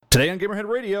Today on Gamerhead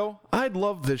Radio, I'd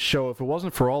love this show if it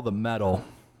wasn't for all the metal.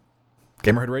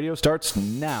 Gamerhead Radio starts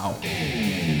now.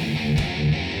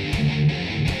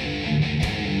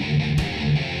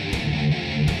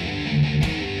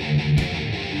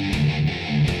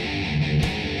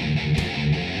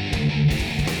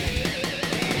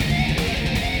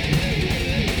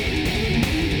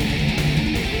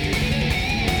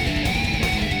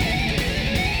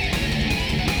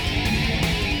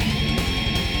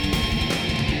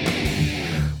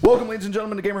 Welcome, ladies and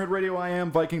gentlemen, to Gamerhead Radio. I am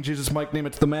Viking Jesus Mike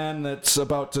Nemitz, the man that's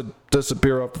about to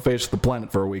disappear off the face of the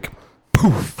planet for a week.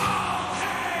 Poof.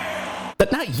 But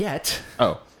not yet.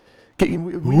 Oh.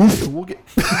 We'll get...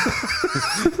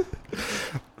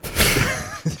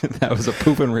 That was a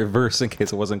poop in reverse in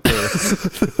case it wasn't clear.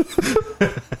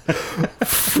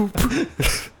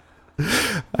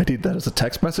 I need that as a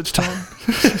text message tone.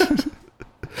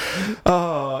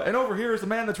 And over here is the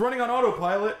man that's running on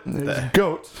autopilot,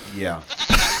 Goat. Yeah.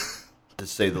 To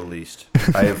say the least.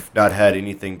 I have not had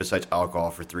anything besides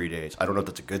alcohol for 3 days. I don't know if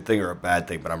that's a good thing or a bad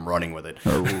thing, but I'm running with it.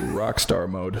 Rock star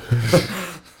mode.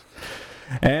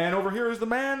 And over here is the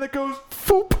man that goes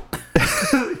foop.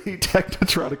 He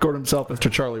technotron record himself,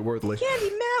 Mr. Charlie Worthley.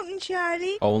 Candy Mountain,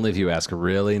 Charlie. Only if you ask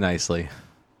really nicely.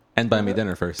 And buy me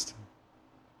dinner first.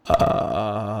 I'm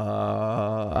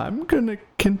gonna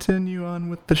continue on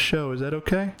with the show. Is that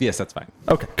okay? Yes, that's fine.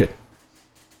 Okay, good.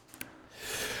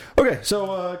 Okay,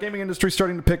 so gaming industry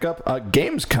starting to pick up.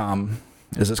 Gamescom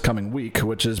is this coming week,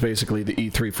 which is basically the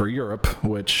E3 for Europe,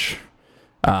 which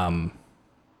lots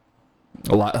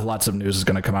of news is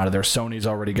going to come out of there. Sony's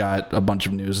already got a bunch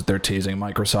of news that they're teasing.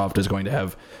 Microsoft is going to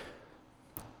have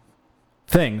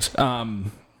things,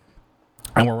 and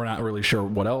we're not really sure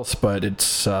what else, but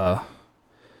it's...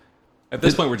 At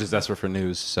this point, we're just desperate for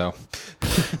news, so...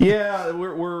 Yeah,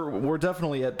 we're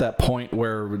definitely at that point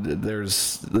where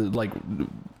there's, like...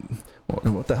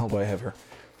 What the hell do I have here?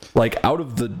 Like, out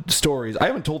of the stories... I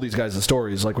haven't told these guys the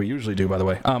stories like we usually do, by the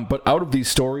way. But out of these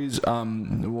stories,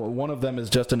 one of them is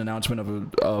just an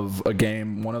announcement of a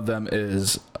game. One of them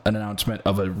is an announcement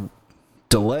of a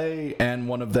delay. And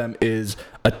one of them is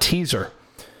a teaser.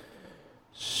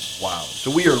 Wow. So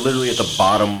we are literally at the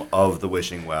bottom of the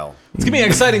wishing well. It's going to be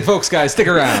exciting, folks, guys. Stick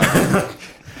around.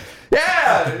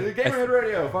 Yeah! Gamerhead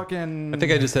Radio, fucking... I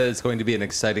think I just said it's going to be an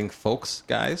exciting folks,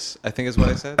 guys. I think is what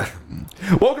I said.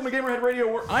 Welcome to Gamerhead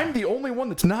Radio, where I'm the only one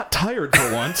that's not tired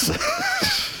for once.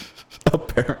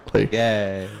 Apparently.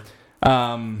 Yay.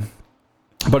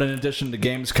 But in addition to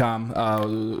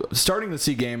Gamescom, starting to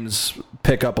see games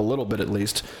pick up a little bit at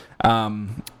least.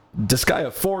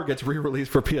 Disgaea 4 gets re-released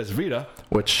for PS Vita,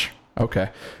 which, okay.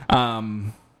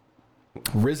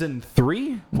 Risen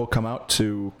 3 will come out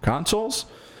to consoles.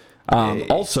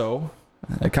 Also,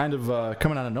 kind of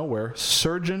coming out of nowhere,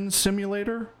 Surgeon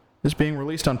Simulator is being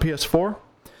released on PS4.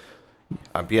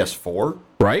 On PS4?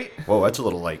 Right? Whoa, that's a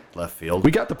little, like, left field.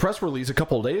 We got the press release a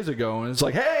couple of days ago, and it's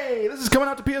like, hey, this is coming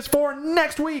out to PS4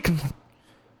 next week.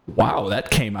 Wow,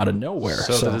 that came out of nowhere.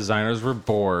 So the designers were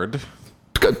bored.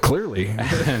 Clearly.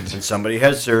 And somebody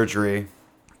has surgery.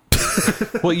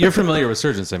 Well, you're familiar with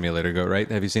Surgeon Simulator, Go, right?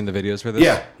 Have you seen the videos for this?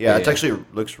 Yeah. It actually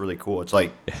looks really cool. It's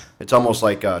like, it's almost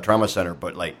like Trauma Center,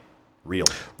 but, like, real.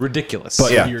 Ridiculous.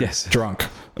 But Yeah. you're drunk.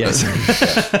 Yes.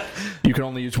 You can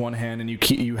only use one hand, and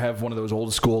you have one of those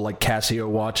old school like Casio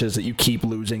watches that you keep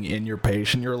losing in your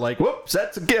page, and you're like, whoops,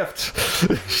 that's a gift.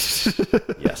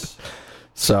 Yes.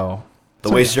 So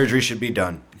The way surgery should be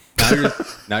done.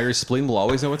 Now your spleen will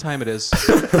always know what time it is.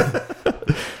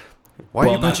 Why are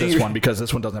you not punching this one, because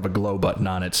this one doesn't have a glow button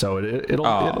on it, so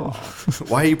it'll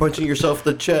Why are you punching yourself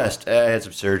in the chest? I had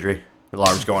some surgery. The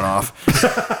alarm's going off.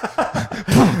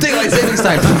 Daylight savings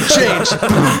time. Change.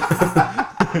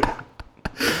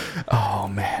 Oh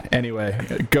man.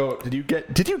 Anyway, Go. Did you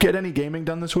get any gaming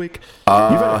done this week?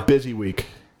 You've had a busy week.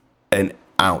 An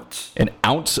ounce. An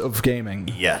ounce of gaming.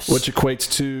 Yes. Which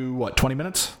equates to what? 20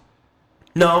 minutes?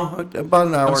 No, about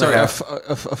an hour I'm sorry, and a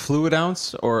half. a fluid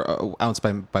ounce or a ounce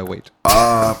by weight?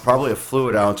 Probably a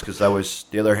fluid ounce because the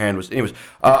other hand was. Anyways.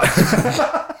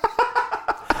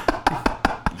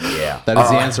 Yeah. That is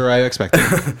the answer I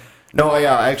expected. No,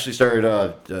 I actually started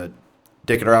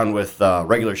dicking around with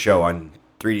regular show on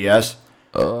 3DS.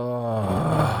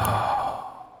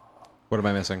 What am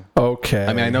I missing? Okay.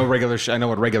 I mean, I know I know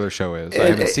what regular show is. I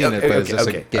haven't seen it, but is this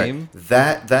a game?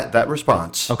 Right. That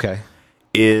response Okay.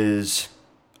 is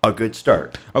a good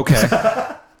start. Okay.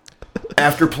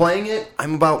 After playing it,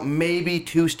 I'm about maybe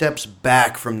 2 steps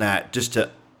back from that, just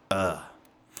to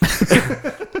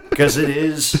because it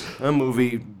is a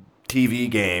movie TV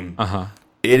game. Uh-huh.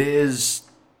 It is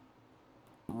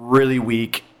really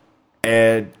weak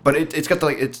But it's got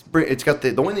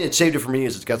the only thing that saved it for me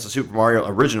is it's got the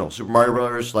original Super Mario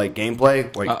Brothers like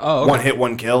gameplay, like okay. one hit,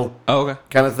 one kill, okay.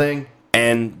 kind of thing,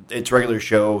 and it's regular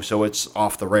show, so it's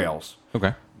off the rails.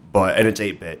 Okay. And it's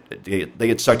 8-bit. They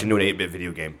get sucked into an 8-bit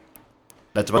video game.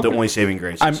 That's about the only saving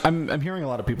grace. I'm hearing a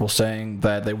lot of people saying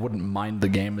that they wouldn't mind the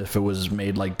game if it was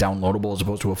made like downloadable as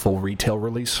opposed to a full retail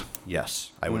release.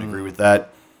 Yes, I would agree with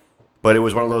that. But it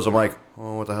was one of those I'm like,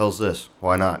 oh, what the hell is this?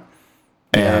 Why not?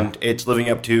 And it's living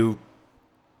up to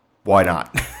why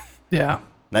not? Yeah.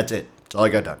 That's it. That's all I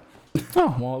got done.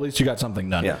 Oh, well, at least you got something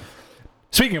done. Yeah.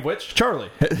 Speaking of which, Charlie,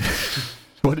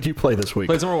 what did you play this week?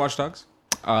 Played some more Watch Dogs.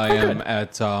 I am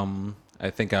at, I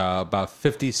think, about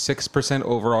 56%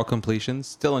 overall completion.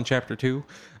 Still in Chapter 2.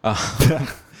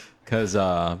 Because,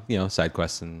 side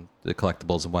quests and the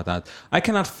collectibles and whatnot. I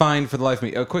cannot find for the life of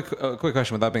me... A quick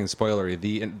question without being spoilery.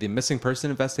 The missing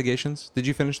person investigations, did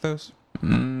you finish those?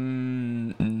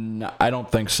 No, I don't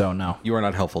think so, no. You are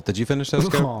not helpful. Did you finish those,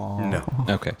 Scott? No.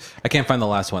 Okay. I can't find the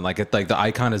last one. Like the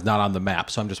icon is not on the map,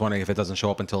 so I'm just wondering if it doesn't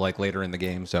show up until like later in the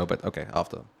game. So, but okay, I'll have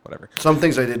to whatever. Some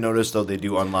things I did notice though they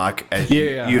do unlock as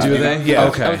Yeah. you Do they? Yeah.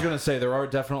 Okay. I was gonna say there are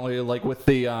definitely like with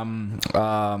the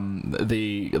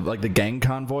gang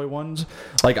convoy ones.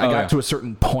 Like I got to a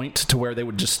certain point to where they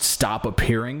would just stop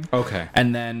appearing. Okay.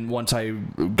 And then once I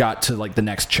got to like the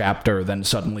next chapter, then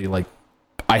suddenly like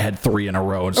I had 3 in a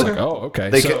row. It's like, oh, okay.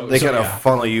 They kind of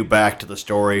funnel you back to the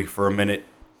story for a minute.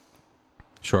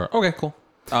 Sure. Okay. Cool.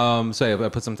 So yeah, I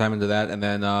put some time into that, and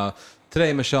then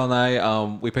today Michelle and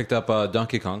I we picked up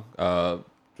Donkey Kong,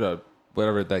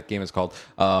 whatever that game is called.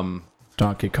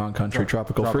 Donkey Kong Country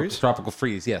Tropical Freeze. Tropical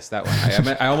Freeze. Yes, that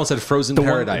one. I almost said Frozen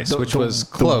Paradise, which was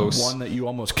close. The one that you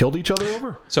almost killed each other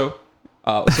over. So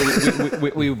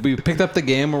we picked up the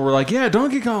game and we're like, yeah,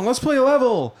 Donkey Kong, let's play a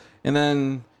level. And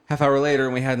then half hour later,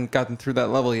 and we hadn't gotten through that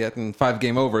level yet, and 5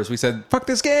 game overs, we said, fuck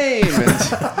this game.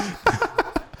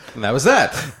 And that was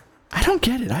that. I don't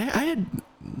get it.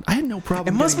 I had no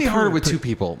problem. It must be getting harder through with it, 2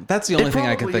 people. That's the only thing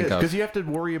I can think of. Because you have to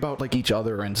worry about like each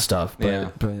other and stuff. But, Yeah.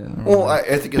 Well,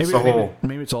 I think it's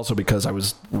maybe it's also because I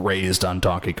was raised on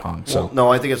Donkey Kong. So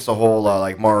no, I think it's the whole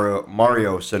like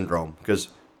Mario syndrome, because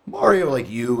Mario, like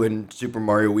you and Super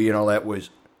Mario Wii and all that, was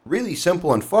really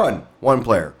simple and fun. 1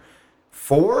 player.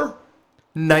 4,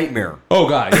 nightmare. Oh,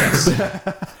 God, yes.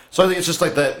 So I think it's just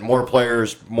like that. More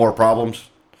players, more problems,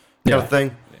 kind of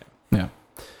thing. yeah.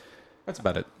 That's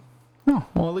about it. Oh,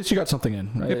 well, at least you got something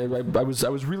in. I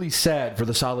was really sad for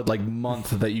the solid like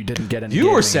month that you didn't get any. You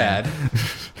were gaming sad.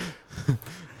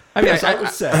 I mean, Yes, I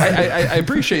was sad. I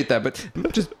appreciate that, but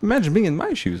just imagine being in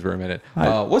my shoes for a minute.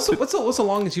 What's the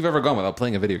longest you've ever gone without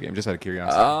playing a video game? Just out of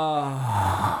curiosity.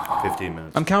 15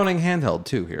 minutes. I'm counting handheld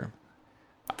too here.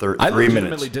 3 I legitimately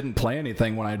minutes. didn't play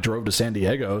anything when I drove to San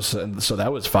Diego, so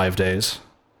that was 5 days.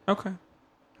 Okay.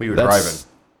 We were That's- driving.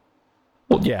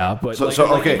 Well, yeah, but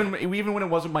okay. even when it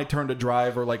wasn't my turn to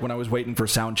drive, or like when I was waiting for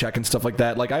sound check and stuff like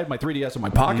that, like I had my 3DS in my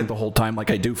pocket the whole time, like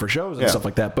I do for shows and stuff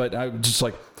like that. But I was just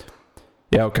like,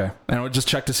 yeah, okay, and I would just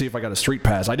check to see if I got a street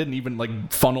pass. I didn't even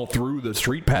like funnel through the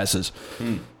street passes,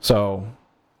 so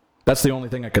that's the only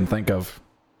thing I can think of.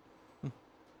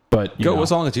 But you know, What's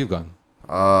the longest you've gone?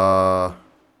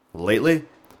 Lately?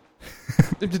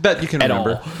 That you can At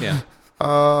remember. all. Yeah.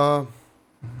 I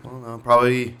don't know,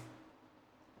 probably.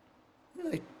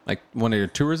 Like one of your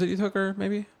tours that you took, or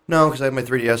maybe? No, because I had my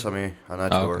 3DS on me on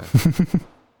that tour.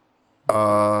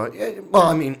 Okay. Yeah, well,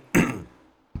 I mean,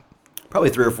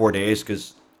 probably 3 or 4 days,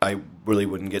 because I really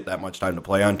wouldn't get that much time to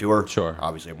play on tour. Sure.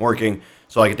 Obviously, I'm working,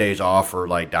 so I get days off or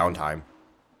like downtime.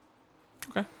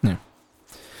 Okay. Yeah.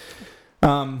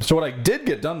 So what I did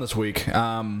get done this week,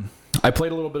 I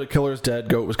played a little bit of Killer's Dead.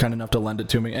 Goat was kind enough to lend it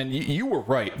to me, and you were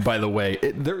right, by the way.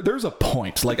 There's a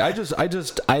point. Like I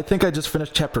think I just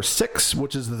finished chapter 6,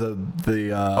 which is the.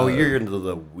 Oh, you're into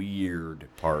the weird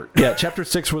part. Yeah, chapter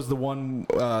 6 was the one,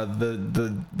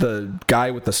 the guy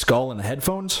with the skull and the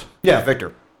headphones. Yeah,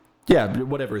 Victor. Yeah,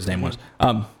 whatever his name was.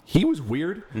 He was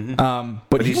weird.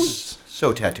 But he He's was.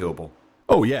 so tattooable.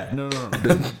 Oh yeah, no,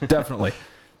 definitely.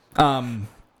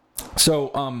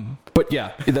 But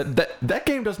yeah, that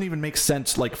game doesn't even make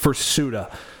sense, like for Suda.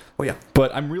 Oh yeah.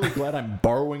 But I'm really glad I'm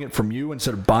borrowing it from you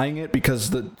instead of buying it,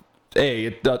 because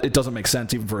it doesn't make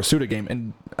sense even for a Suda game,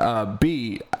 and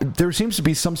B, there seems to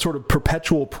be some sort of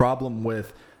perpetual problem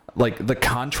with like the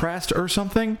contrast or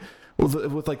something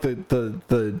with like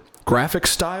the graphic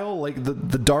style, like the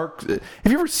dark.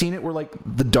 Have you ever seen it where like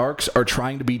the darks are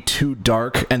trying to be too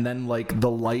dark, and then like the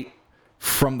light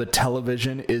from the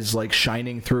television is like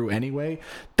shining through anyway?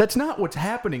 That's not what's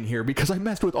happening here, because I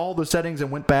messed with all the settings and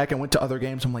went back and went to other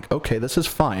games. I'm like, okay, this is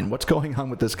fine. What's going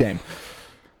on with this game?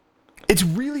 It's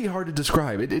really hard to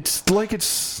describe. It's like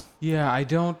it's. Yeah, I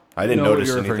didn't notice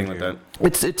anything like that.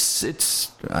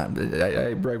 It's. I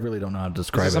really don't know how to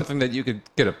describe Is it. it something that you could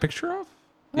get a picture of?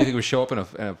 Do you think it would show up in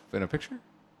a picture?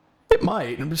 It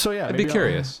might. So yeah, I'd be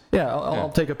curious. I'll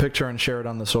take a picture and share it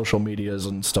on the social medias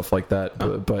and stuff like that.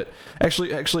 But actually,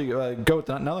 go with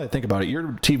that. Now that I think about it, your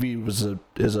TV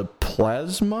is a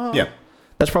plasma. Yeah.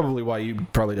 That's probably why you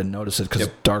probably didn't notice it, because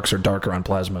darks are darker on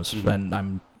plasmas, and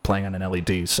I'm playing on an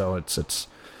LED, so it's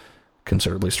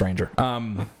considerably stranger. I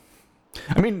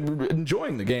mean,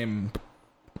 enjoying the game,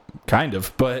 kind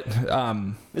of, but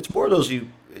it's more those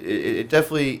it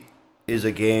definitely is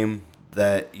a game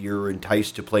that you're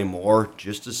enticed to play more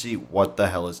just to see what the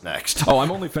hell is next. Oh, I'm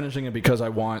only finishing it because I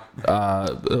want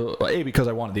A, because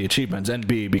I wanted the achievements, and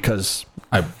B, because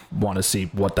I want to see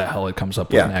what the hell it comes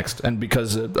up with next, and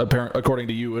because according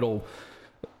to you, it'll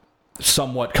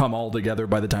somewhat come all together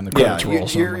by the time the credits roll.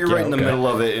 So you're right in the middle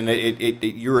of it, and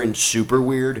you're in super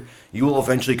weird. You will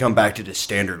eventually come back to the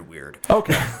standard weird.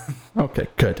 Okay,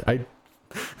 good.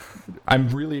 I'm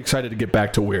really excited to get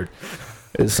back to weird.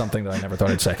 Is something that I never thought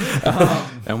I'd say.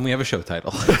 And we have a show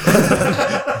title.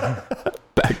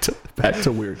 back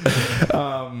to weird.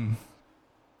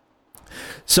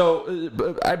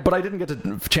 But I didn't get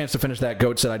the chance to finish that.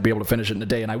 Goat said I'd be able to finish it in a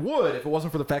day, and I would if it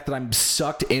wasn't for the fact that I'm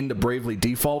sucked into Bravely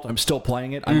Default. I'm still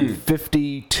playing it. I'm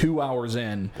 52 hours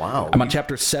in. Wow. I'm on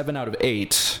chapter 7 out of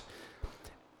 8.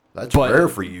 That's rare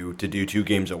for you to do 2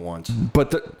 games at once.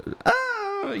 But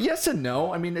yes and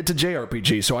no. I mean, it's a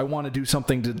JRPG, so I want to do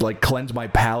something to like cleanse my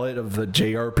palate of the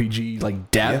JRPG like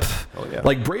depth. Yeah. Oh, yeah.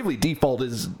 Like Bravely Default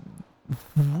is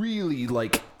really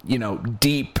like,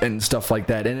 deep and stuff like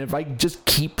that. And if I just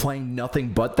keep playing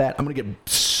nothing but that, I'm gonna get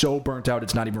so burnt out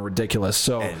it's not even ridiculous.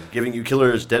 So and giving you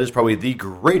Killer is Dead is probably the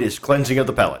greatest cleansing of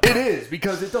the palate. It is,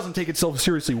 because it doesn't take itself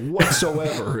seriously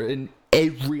whatsoever in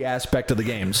every aspect of the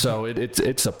game. So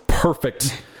it's a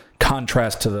perfect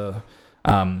contrast to the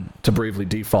to Bravely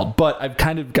Default. But I've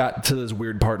kind of got to this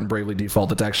weird part in Bravely Default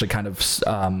that's actually kind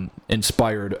of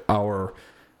inspired our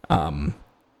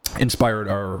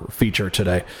feature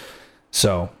today.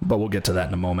 So, but we'll get to that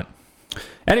in a moment.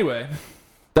 Anyway,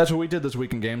 that's what we did this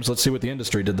week in games. Let's see what the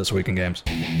industry did this week in games.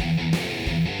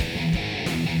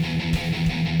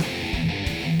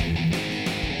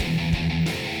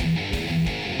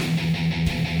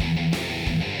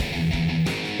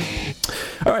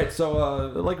 All right,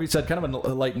 so like we said, kind of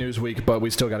a light news week, but we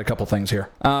still got a couple things here.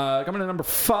 Coming to number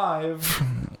 5,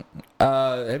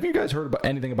 have you guys heard about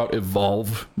anything about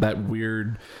Evolve, that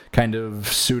weird kind of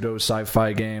pseudo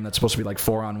sci-fi game that's supposed to be like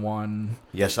 4-on-1?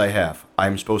 Yes, I have.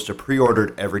 I'm supposed to pre-order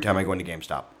it every time I go into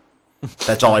GameStop.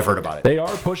 That's all I've heard about it. They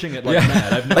are pushing it like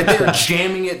mad. Like they're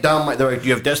jamming it down my. They're like, "Do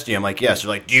you have Destiny?" I'm like, "Yes." They're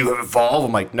like, "Do you have Evolve?"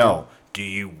 I'm like, "No." "Do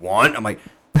you want?" I'm like,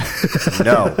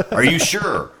 "No." "Are you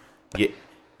sure?"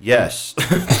 Yes.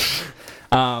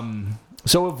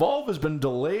 So Evolve has been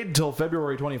delayed till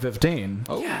February 2015.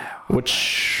 Oh. Yeah.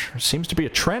 Which seems to be a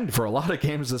trend for a lot of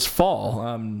games this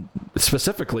fall,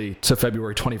 specifically to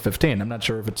February 2015. I'm not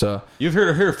sure if it's a... You've heard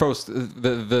it here, folks.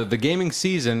 The gaming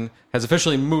season has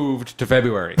officially moved to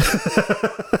February.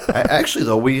 Actually,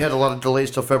 though, we had a lot of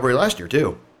delays till February last year,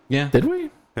 too. Yeah. Did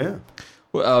we? Yeah.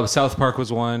 South Park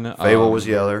was one. Fable was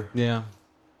the other. Yeah.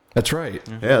 That's right.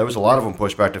 Yeah, there was a lot of them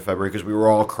pushed back to February because we were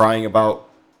all crying about,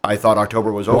 I thought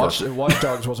October was over. Watch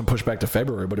Dogs wasn't pushed back to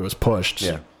February, but it was pushed.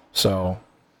 Yeah. So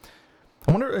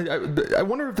I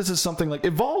wonder if this is something like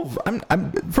Evolve.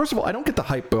 First of all, I don't get the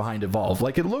hype behind Evolve.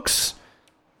 Like, it looks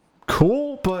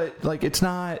cool, but like it's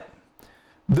not.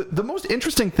 The most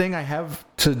interesting thing I have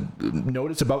to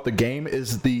notice about the game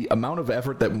is the amount of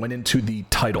effort that went into the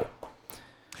title.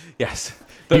 Yes.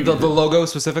 The logo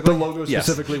specifically? The logo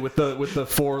specifically, yes. with the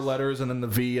 4 letters and then the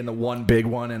V and the one big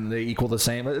one, and they equal the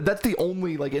same. That's the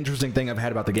only like interesting thing I've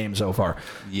had about the game so far.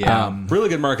 Yeah, really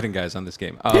good marketing guys on this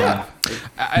game. Yeah,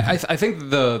 I think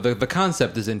the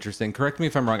concept is interesting. Correct me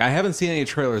if I'm wrong. I haven't seen any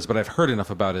trailers, but I've heard enough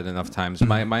about it enough times.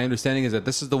 Mm-hmm. My understanding is that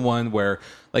this is the one where,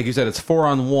 like you said, it's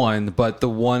 4-on-1, but the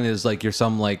one is like you're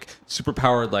some like super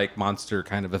powered like monster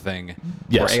kind of a thing,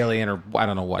 yes. or alien, or I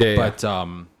don't know what, but.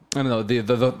 I don't know.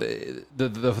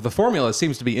 The formula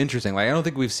seems to be interesting. Like, I don't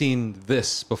think we've seen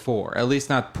this before. At least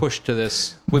not pushed to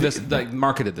this with this like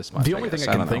marketed this much. The only thing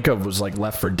I can think of was like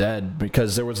Left 4 Dead,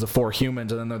 because there was the 4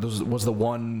 humans, and then there was the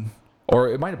one, or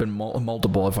it might have been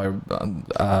multiple. If I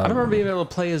remember being able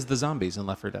to play as the zombies in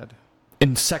Left 4 Dead.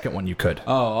 In the second one, you could.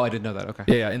 Oh, I didn't know that.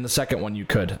 Okay. Yeah, in the second one, you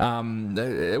could.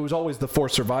 It was always the 4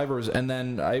 survivors, and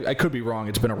then I could be wrong.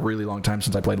 It's been a really long time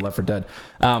since I played Left 4 Dead.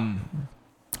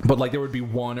 But like there would be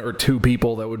 1 or 2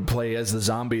 people that would play as the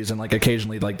zombies, and like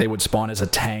occasionally like they would spawn as a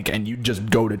tank, and you'd just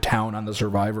go to town on the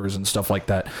survivors and stuff like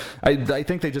that. I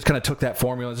think they just kind of took that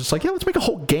formula and just like, yeah, let's make a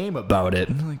whole game about it.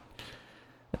 And like,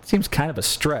 that seems kind of a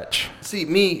stretch.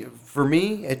 See, for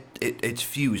me, it's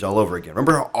Fuse all over again.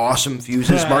 Remember how awesome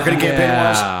Fuse's marketing campaign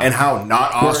was, and how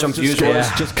not awesome Fuse was?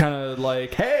 It's just kind of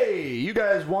like, hey, you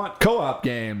guys want co-op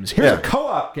games? Here's a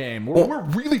co-op game. We're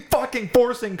really fucking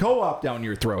forcing co-op down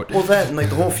your throat. Well, that and like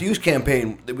the whole Fuse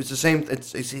campaign, it was the same.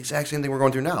 It's the exact same thing we're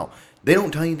going through now. They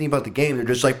don't tell you anything about the game. They're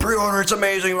just like, pre-order, it's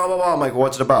amazing, blah blah blah. I'm like,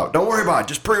 what's it about? Don't worry about it.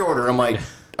 Just pre-order. I'm like,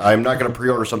 I'm not going to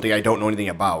pre-order something I don't know anything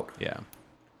about. Yeah.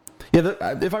 Yeah,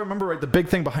 if I remember right, the big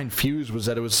thing behind Fuse was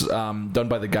that it was done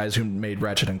by the guys who made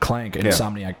Ratchet and Clank and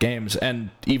Insomniac Games, and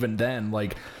even then,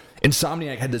 like,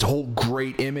 Insomniac had this whole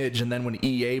great image, and then when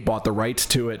EA bought the rights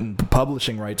to it and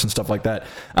publishing rights and stuff like that,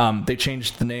 they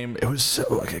changed the name. It was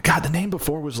the name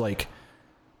before was like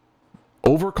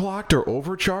Overclocked or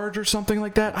Overcharge or something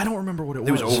like that. I don't remember what it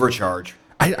was. It was Overcharge.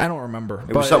 I don't remember.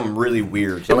 It was something really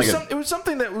weird. It was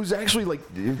something that was actually like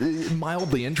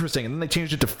mildly interesting, and then they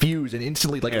changed it to Fuse, and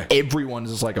instantly like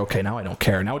everyone's just like, okay, now I don't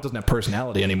care. Now it doesn't have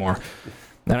personality anymore.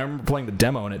 And I remember playing the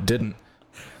demo, and it didn't.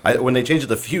 When they changed it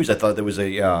to Fuse, I thought there was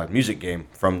a music game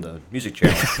from the music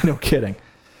channel. No kidding.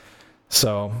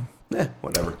 So,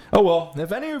 whatever. Oh well,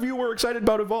 if any of you were excited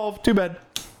about Evolve, too bad.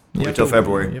 Wait till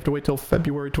February. You have to wait till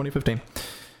February 2015.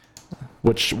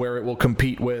 Where it will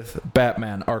compete with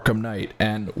Batman, Arkham Knight,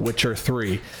 and Witcher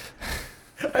 3.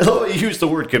 I love how you use the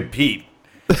word compete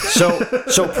so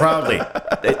proudly.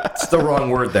 It's the wrong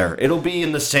word there. It'll be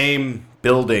in the same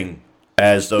building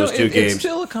as those two games. It's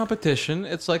still a competition.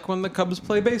 It's like when the Cubs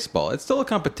play baseball. It's still a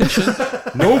competition.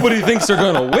 Nobody thinks they're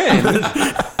going to win.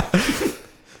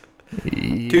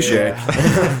 Touche.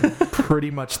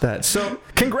 Pretty much that. So,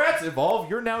 congrats, Evolve.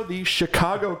 You're now the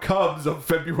Chicago Cubs of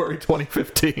February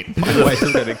 2015. My wife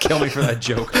is going to kill me for that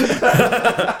joke.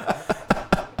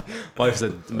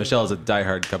 Michelle is a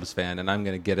diehard Cubs fan, and I'm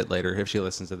going to get it later if she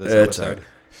listens to this episode.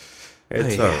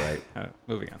 It's all right.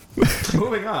 Moving on.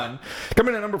 Moving on.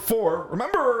 Coming in at number 4.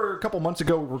 Remember a couple months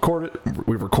ago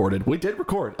we did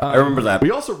record. I remember that. We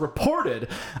also reported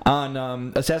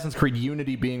on Assassin's Creed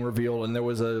Unity being revealed, and there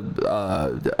was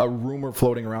a rumor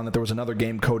floating around that there was another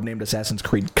game codenamed Assassin's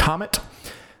Creed Comet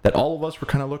that all of us were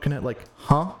kind of looking at like,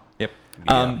 huh? Yep.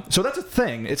 So that's a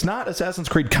thing. It's not Assassin's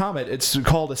Creed Comet. It's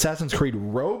called Assassin's Creed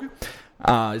Rogue.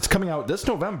 It's coming out this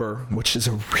November, which is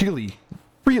a really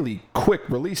quick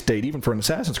release date, even for an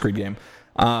Assassin's Creed game.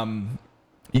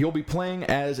 You'll be playing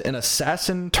as an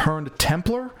assassin turned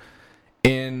Templar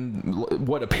in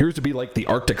what appears to be like the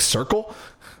Arctic Circle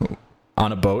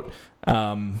on a boat.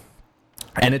 And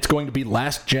it's going to be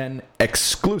last gen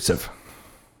exclusive.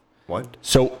 What?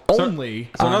 So in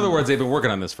other words, they've been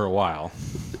working on this for a while.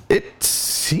 It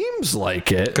seems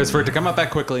like it. Because for it to come out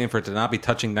that quickly and for it to not be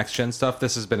touching next gen stuff,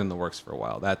 this has been in the works for a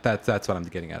while. That's what I'm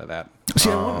getting out of that. See,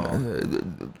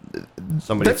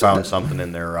 somebody found something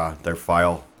in their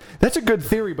file. That's a good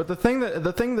theory, but the thing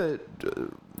that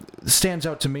stands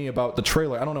out to me about the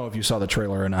trailer, I don't know if you saw the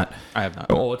trailer or not. I have not.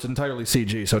 Well, it's entirely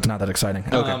CG, so it's not that exciting.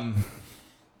 Okay.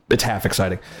 It's half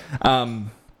exciting.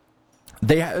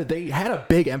 They had a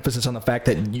big emphasis on the fact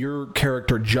that your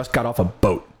character just got off a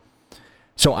boat.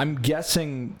 So I'm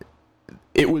guessing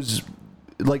it was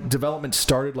like development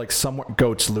started like somewhere.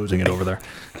 Goat's losing it over there.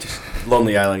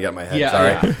 Lonely Island got my head.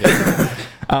 Sorry.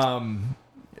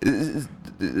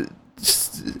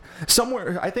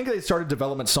 Somewhere, I think they started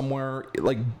development somewhere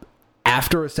like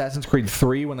after Assassin's Creed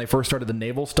 3 when they first started the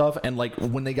naval stuff, and like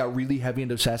when they got really heavy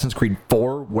into Assassin's Creed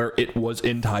 4 where it was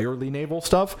entirely naval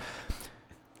stuff.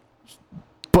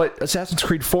 But Assassin's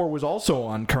Creed 4 was also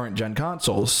on current gen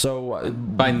consoles, so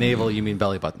by naval you mean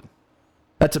belly button.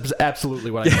 That's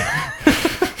absolutely what I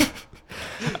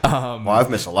mean. Well, I've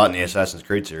missed a lot in the Assassin's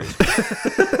Creed series.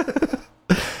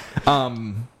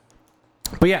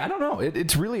 But yeah, I don't know.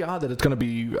 It's really odd that it's going to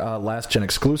be last gen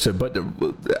exclusive. But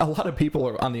a lot of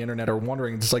people on the internet are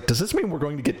wondering, just like, does this mean we're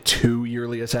going to get 2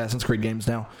 yearly Assassin's Creed games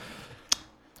now?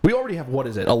 We already have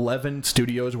 11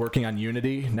 studios working on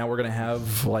Unity. Now we're going to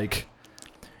have like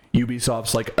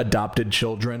Ubisoft's like adopted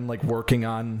children like working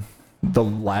on the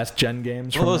last gen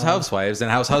games. Well, those housewives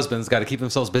and house husbands got to keep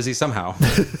themselves busy somehow.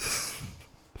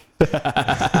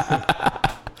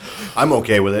 I'm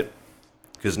okay with it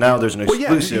because now there's an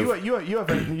exclusive. Well, yeah,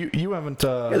 you haven't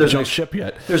jumped ship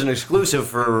yet. There's an exclusive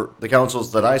for the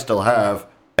consoles that I still have,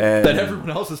 and that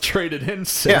everyone else has traded in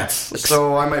since. Yeah,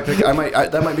 so I might pick.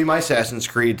 That might be my Assassin's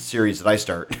Creed series that I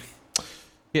start.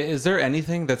 Yeah, is there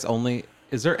anything that's only?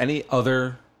 Is there any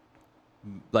other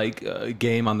like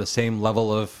game on the same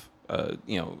level of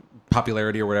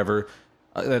popularity or whatever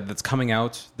that's coming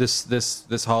out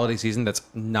this holiday season that's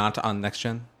not on next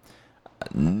gen?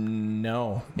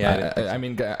 No. Yeah. I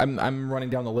mean, I'm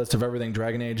running down the list of everything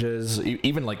Dragon Age is,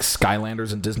 even like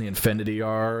Skylanders and Disney Infinity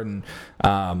are, and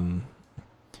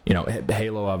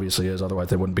Halo obviously is. Otherwise,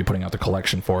 they wouldn't be putting out the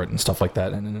collection for it and stuff like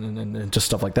that, and just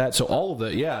stuff like that. So all of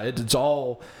it, it's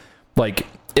all like,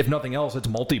 if nothing else, it's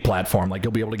multi-platform. Like,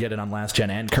 you'll be able to get it on last gen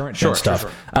and current gen stuff.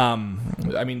 Sure.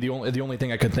 I mean, the only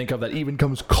thing I could think of that even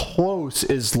comes close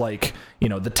is like,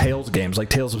 the Tales games. Like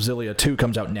Tales of Xillia 2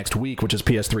 comes out next week, which is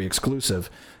PS3 exclusive.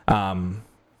 And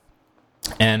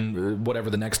whatever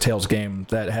the next Tales game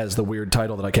that has the weird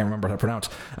title that I can't remember how to pronounce,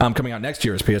 coming out next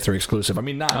year is PS3 exclusive. I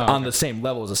mean, not on the same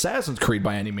level as Assassin's Creed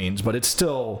by any means, but it's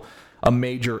still a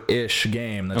major-ish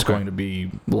game that's going to be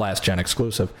last gen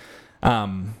exclusive.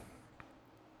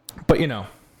 But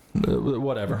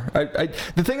whatever.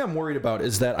 The thing I'm worried about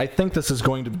is that I think this is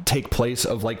going to take place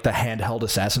of like the handheld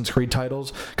Assassin's Creed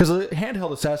titles, because the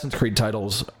handheld Assassin's Creed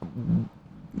titles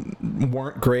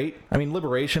weren't great. I mean,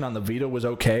 Liberation on the Vita was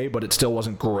okay, but it still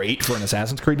wasn't great for an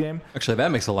Assassin's Creed game. Actually,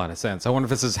 that makes a lot of sense. I wonder if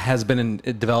this has been in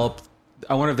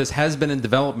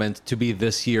development to be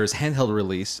this year's handheld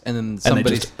release, and then somebody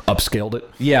they just upscaled it.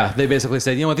 Yeah, they basically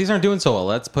said, these aren't doing so well.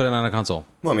 Let's put it on a console.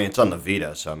 Well, I mean, it's on the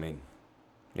Vita, so I mean,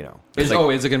 is it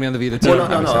going to be on the Vita too? Well,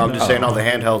 no. I'm just saying all the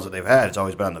handhelds that they've had, it's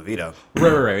always been on the Vita.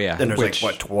 Right, yeah. And there's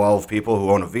 12 people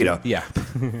who own a Vita. Yeah.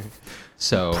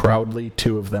 So proudly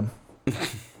 2 of them.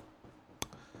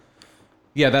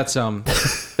 Yeah, that's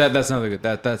that's another good.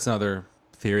 That's another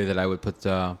theory that I would put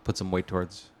some weight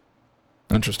towards.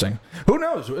 Interesting. Who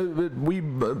knows?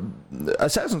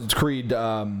 Assassin's Creed.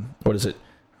 What is it?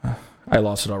 I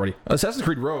lost it already. Assassin's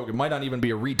Creed Rogue. It might not even be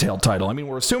a retail title. I mean,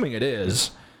 we're assuming it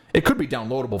is. It could be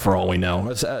downloadable for all we know.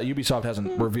 Ubisoft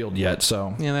hasn't revealed yet,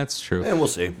 so yeah, that's true. And we'll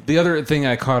see. The other thing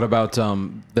I caught about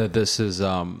that this is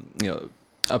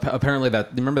apparently that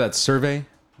remember that survey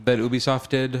that Ubisoft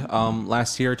did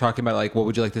last year, talking about like what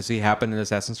would you like to see happen in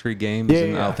Assassin's Creed games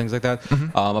and things like that.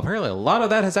 Mm-hmm. Apparently, a lot of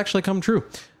that has actually come true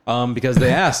because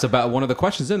they asked about one of the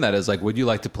questions in that is like, would you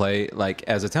like to play like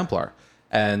as a Templar?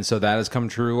 And so that has come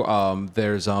true.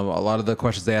 There's a lot of the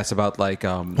questions they asked about like...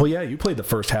 well, yeah, you played the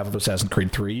first half of Assassin's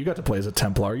Creed 3. You got to play as a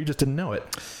Templar. You just didn't know it.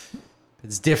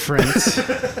 It's different.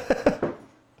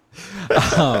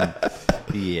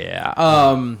 Yeah.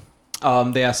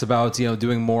 They asked about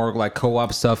doing more like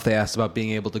co-op stuff. They asked about being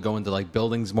able to go into like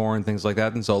buildings more and things like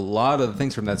that. And so a lot of the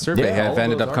things from that survey have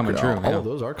ended up coming true. All of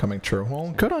those are coming true.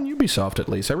 Well, good on Ubisoft at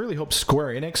least. I really hope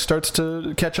Square Enix starts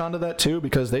to catch on to that too,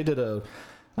 because they did a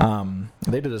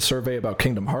survey about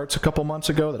Kingdom Hearts a couple months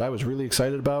ago that I was really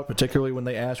excited about, particularly when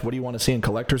they asked, what do you want to see in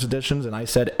collector's editions? And I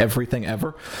said everything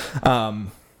ever. But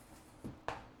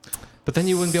then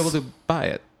you wouldn't be able to buy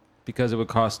it because it would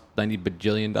cost $90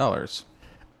 bajillion.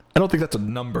 I don't think that's a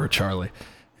number, Charlie.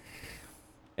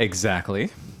 Exactly.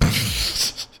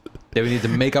 They would need to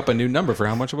make up a new number for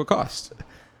how much it would cost.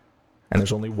 And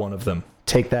there's only one of them.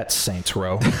 Take that, Saints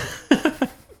Row.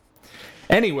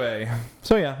 Anyway,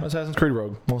 so yeah, Assassin's Creed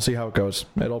Rogue. We'll see how it goes.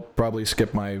 It'll probably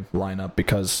skip my lineup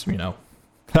because,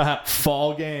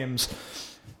 fall games.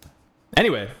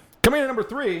 Anyway, coming in at number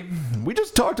 3, we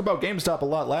just talked about GameStop a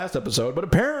lot last episode, but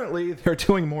apparently they're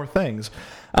doing more things.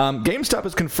 GameStop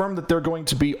has confirmed that they're going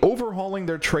to be overhauling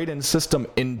their trade-in system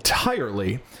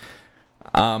entirely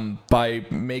by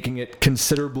making it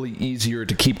considerably easier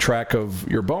to keep track of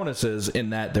your bonuses, in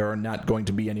that there are not going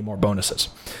to be any more bonuses.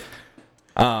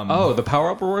 The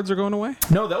power-up rewards are going away?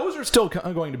 No, those are still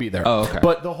going to be there. Oh, okay.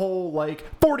 But the whole,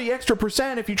 40 extra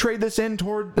 % if you trade this in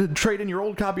toward trade in your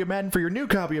old copy of Madden for your new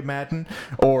copy of Madden,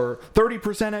 or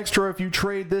 30% extra if you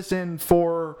trade this in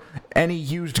for any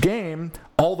used game,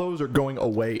 all those are going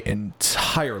away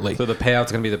entirely. So the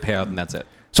payout's going to be the payout, and that's it.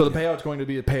 So the payout's going to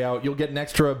be a payout. You'll get an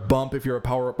extra bump if you're a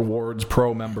Power Up Rewards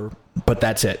Pro member, but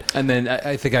that's it. And then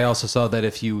I think I also saw that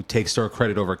if you take store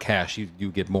credit over cash,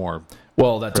 you get more.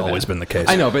 Well, that's always been the case.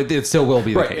 I know, but it still will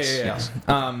be the case. Yeah. Yes.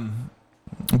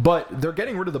 But they're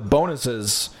getting rid of the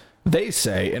bonuses, they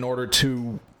say, in order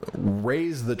to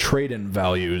raise the trade-in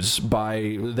values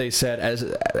by, they said,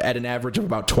 at an average of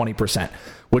about 20%,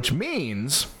 which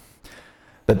means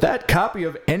that copy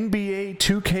of NBA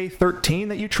 2K13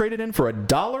 that you traded in for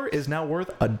 $1 is now worth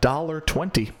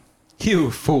 $1.20.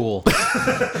 You fool.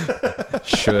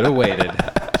 Should have waited.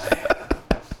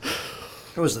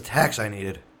 It was the tax I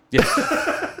needed. Yeah.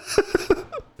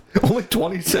 Only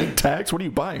 20-cent tax? What are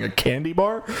you buying, a candy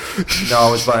bar? No,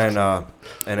 I was buying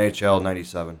NHL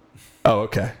 97. Oh,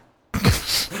 okay.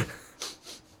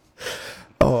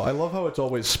 Oh, I love how it's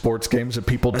always sports games that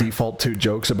people default to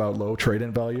jokes about low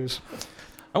trade-in values.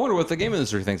 I wonder what the game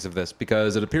industry thinks of this,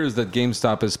 because it appears that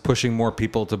GameStop is pushing more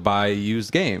people to buy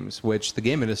used games, which the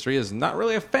game industry is not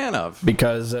really a fan of.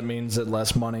 Because that means that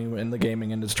less money in the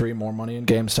gaming industry, more money in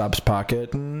GameStop's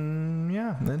pocket.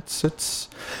 Yeah, it's.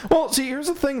 Well, see, here's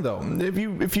the thing, though.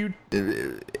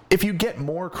 If you get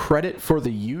more credit for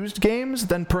the used games,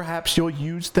 then perhaps you'll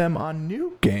use them on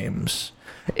new games.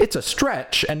 It's a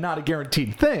stretch and not a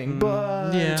guaranteed thing,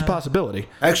 but it's a possibility.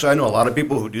 Actually, I know a lot of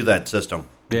people who do that system.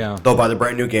 Yeah. They'll buy the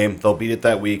brand new game, they'll beat it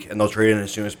that week, and they'll trade it in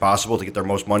as soon as possible to get their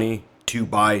most money to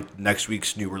buy next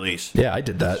week's new release. Yeah, I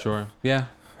did that. Sure. Yeah.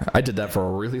 I did that for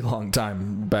a really long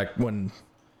time back when.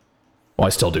 Well,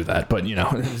 I still do that, but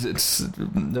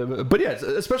but yeah,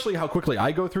 especially how quickly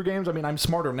I go through games. I mean, I'm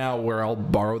smarter now where I'll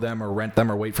borrow them or rent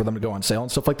them or wait for them to go on sale and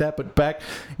stuff like that. But back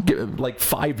like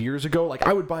 5 years ago, like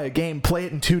I would buy a game, play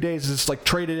it in 2 days, and just like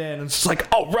trade it in, and it's like,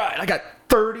 all right, I got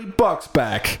 $30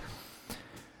 back.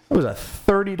 It was a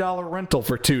 $30 rental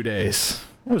for 2 days.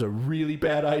 It was a really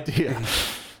bad idea.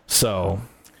 So,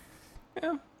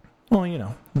 Yeah.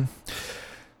 well,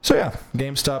 So yeah,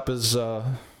 GameStop is.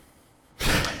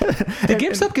 Did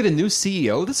GameStop get a new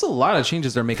CEO? This is a lot of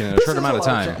changes they're making in a short amount of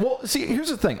time. Well, see, here's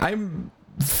the thing. I'm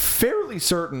fairly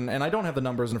certain, and I don't have the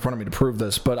numbers in front of me to prove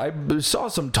this, but I saw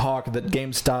some talk that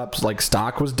GameStop's like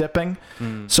stock was dipping.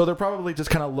 So they're probably just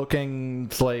kind of looking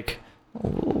like,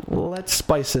 let's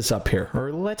spice this up here,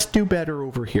 or let's do better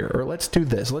over here, or let's do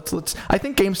this. Let's. I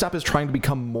think GameStop is trying to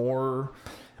become more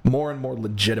and more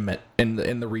legitimate in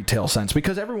the retail sense,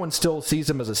 because everyone still sees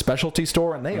them as a specialty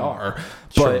store, and they are.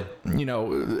 Sure. But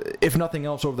if nothing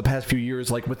else, over the past few years,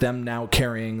 like with them now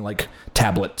carrying like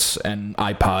tablets and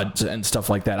iPods and stuff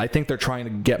like that, I think they're trying to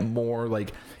get more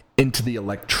like into the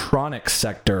electronics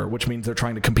sector, which means they're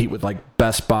trying to compete with like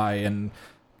Best Buy and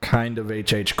kind of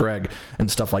H.H. Gregg and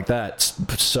stuff like that.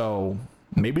 So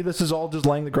maybe this is all just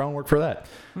laying the groundwork for that.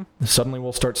 Suddenly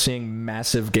we'll start seeing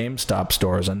massive GameStop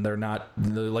stores, and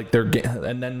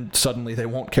and then suddenly they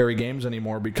won't carry games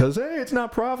anymore because, hey, it's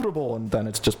not profitable, and then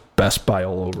it's just Best Buy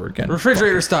all over again.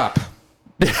 Refrigerator stop.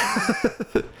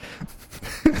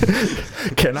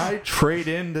 Can I trade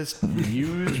in this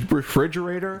used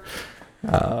refrigerator?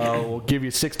 We'll give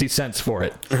you 60 cents for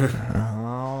it.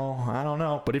 Oh, I don't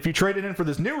know. But if you trade it in for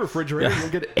this new refrigerator, you'll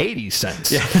get 80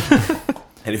 cents. Yeah.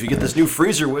 And if you get this new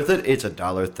freezer with it, it's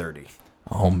 $1.30.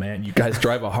 Oh, man, you guys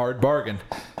drive a hard bargain.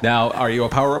 Now, are you a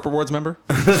Power Up Rewards member?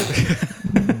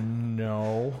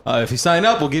 No. If you sign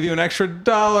up, we'll give you an extra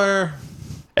 $1.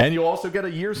 And you'll also get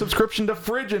a year subscription to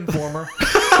Fridge Informer.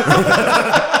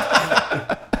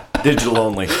 Digital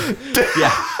only.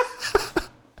 Yeah.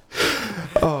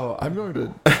 Oh, I'm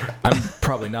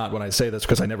probably not when I say this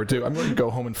because I never do. I'm going to go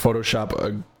home and Photoshop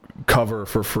a cover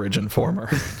for Fridge Informer.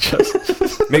 Just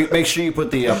Make sure you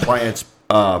put the appliance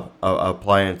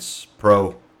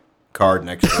pro card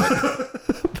next to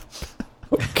it.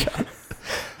 oh, God.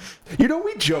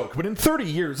 We joke, but in 30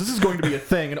 years, this is going to be a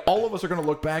thing, and all of us are going to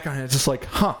look back on it. It's just like,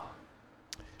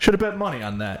 should have bet money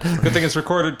on that. Good thing it's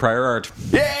recorded, prior art.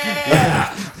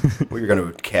 Yeah! We're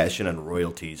going to cash in on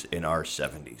royalties in our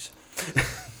 70s.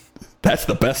 That's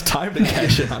the best time to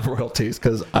cash in on royalties,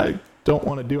 because I don't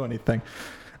want to do anything.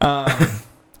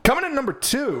 Coming in number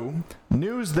 2,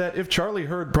 news that if Charlie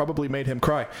heard probably made him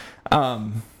cry.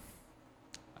 I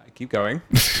keep going.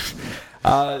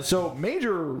 So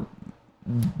major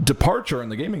departure in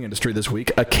the gaming industry this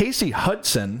week. Casey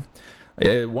Hudson,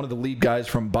 one of the lead guys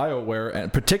from BioWare,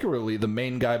 and particularly the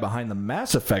main guy behind the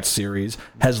Mass Effect series,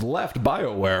 has left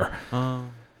BioWare. No,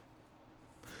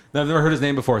 I've never heard his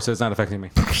name before, so it's not affecting me.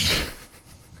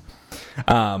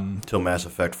 Until Mass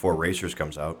Effect 4 Racers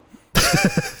comes out.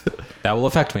 That will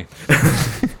affect me.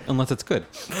 Unless it's good.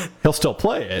 He'll still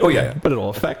play it. Oh, yeah. But it'll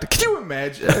affect it. Can you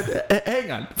imagine?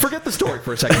 Hang on. Forget the story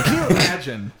for a second. Can you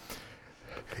imagine?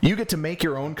 You get to make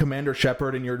your own Commander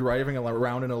Shepard, and you're driving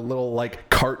around in a little, like,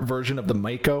 cart version of the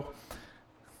Mako.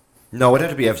 No, it'd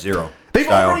have to be F-Zero. They've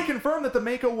already confirmed that the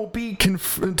Mako will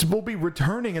be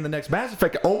returning in the next Mass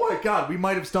Effect. Oh, my God. We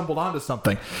might have stumbled onto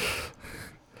something.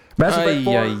 Mass Effect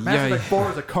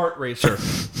 4 is a kart racer.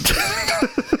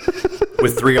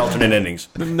 With 3 alternate endings.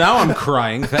 Now I'm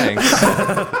crying, thanks.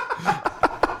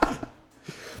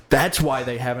 That's why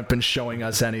they haven't been showing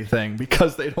us anything,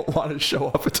 because they don't want to show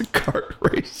off it's a kart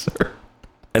racer.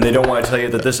 And they don't want to tell you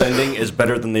that this ending is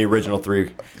better than the original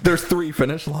 3. There's 3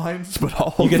 finish lines, but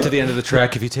all You get to the end of the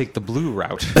track if you take the blue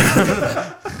route.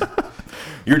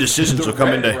 Your decisions will come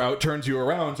The red into... route turns you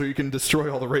around so you can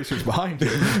destroy all the racers behind you.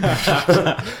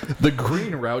 The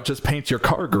green route just paints your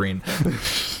car green.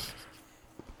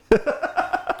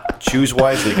 Choose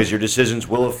wisely, because your decisions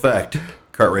will affect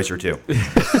Kart Racer 2.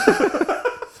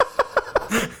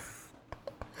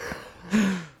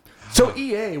 So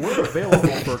EA, we're available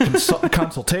for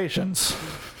consultations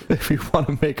if you want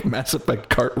to make a Mass Effect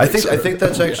kart I racer. think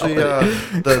that's actually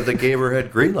the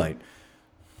Gamerhead green light.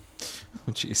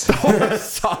 Oh, jeez. I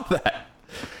saw that.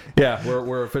 Yeah,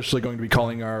 we're officially going to be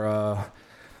calling our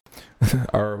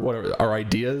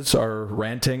ideas, our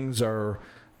rantings, our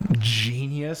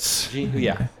genius.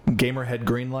 Yeah. Gamerhead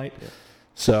Greenlight.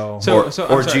 So So Or I'm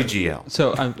sorry. GGL.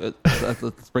 So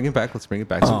let's bring it back. So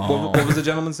what was the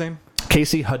gentleman's name?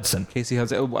 Casey Hudson. Casey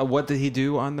Hudson. What did he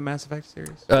do on the Mass Effect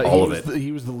series? All of it.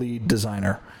 He was the lead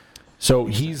designer. So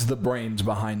he's the brains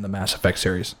behind the Mass Effect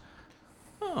series.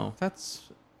 Oh, that's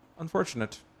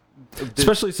unfortunate.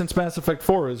 Especially since Mass Effect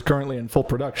 4 is currently in full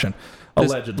production,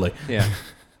 allegedly. Yeah.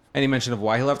 Any mention of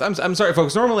why he left? I'm sorry,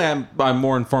 folks. Normally, I'm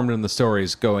more informed in the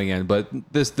stories going in, but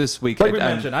this week, Like we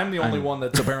mentioned, I'm the only one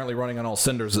that's apparently running on all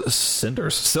cylinders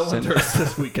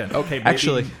this weekend. Okay, maybe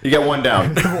Actually, You get one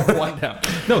down. one down.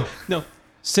 no.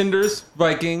 Cinders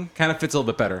Viking kind of fits a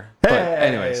little bit better. Hey, But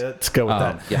anyways, let's go with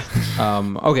that. yeah.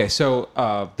 Okay, so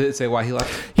did it say why he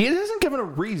left? He hasn't given a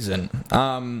reason,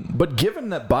 but given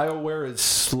that BioWare is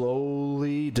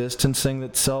slowly distancing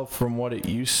itself from what it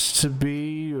used to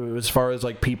be, as far as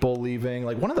like people leaving,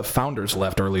 like one of the founders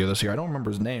left earlier this year. I don't remember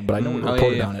his name, but I know we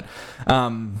reported on it.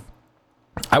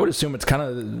 I would assume it's kind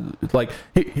of like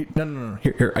no.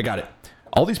 Here, I got it.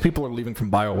 All these people are leaving from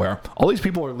BioWare. All these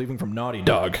people are leaving from Naughty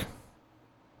Dog.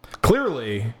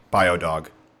 Clearly, Biodog.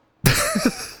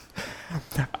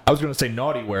 I was going to say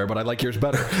Naughtyware, but I like yours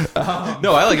better.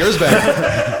 No, I like yours better.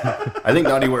 I think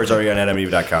Naughtyware is already on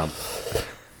NME.com.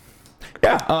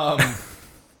 Yeah.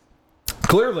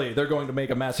 Clearly, they're going to make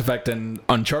a Mass Effect and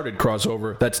Uncharted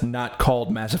crossover that's not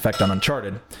called Mass Effect and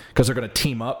Uncharted because they're going to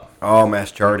team up. Oh,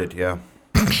 Mass Charted, yeah.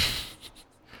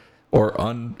 Or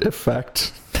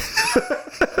Uneffect.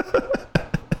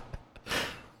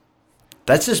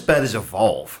 That's as bad as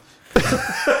Evolve.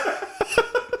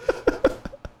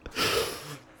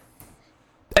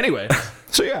 Anyway,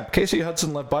 so yeah, Casey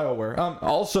Hudson left BioWare.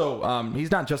 Also,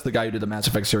 he's not just the guy who did the Mass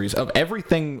Effect series. Of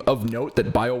everything of note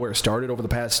that BioWare started over the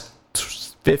past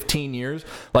 15 years,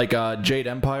 like Jade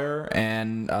Empire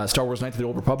and Star Wars Knights of the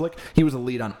Old Republic, he was the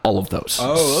lead on all of those.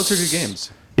 Oh, those are good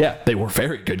games. Yeah, they were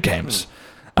very good games.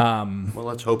 Well,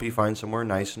 let's hope he finds somewhere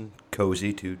nice and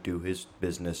cozy to do his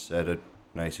business at a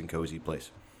nice and cozy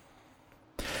place.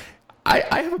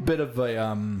 I have a bit of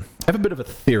a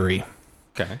theory.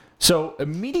 Okay. So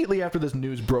immediately after this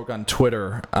news broke on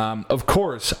Twitter, of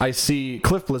course, I see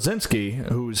Cliff Bleszinski,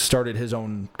 who's started his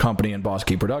own company in Boss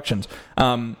Key Productions,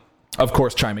 of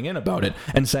course, chiming in about it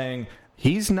and saying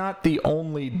he's not the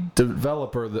only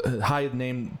developer,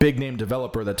 the big name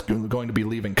developer that's going to be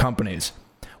leaving companies.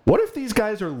 What if these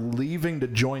guys are leaving to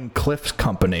join Cliff's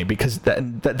company? Because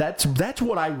that's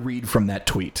what I read from that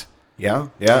tweet. Yeah.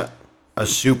 A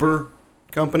super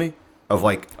company of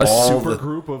like A all super the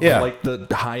group of yeah. like the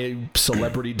high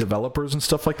celebrity developers and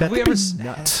stuff like that. Have we That'd be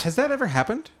ever nuts. Has that ever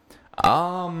happened?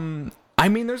 I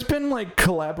mean, there's been like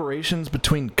collaborations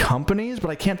between companies,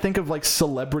 but I can't think of like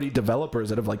celebrity developers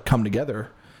that have like come together.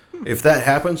 If that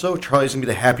happens, though, Charlie's gonna be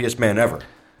the happiest man ever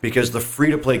because the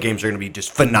free-to-play games are gonna be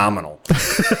just phenomenal.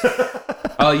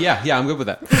 Oh yeah, I'm good with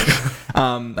that.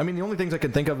 I mean, the only things I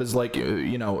can think of is like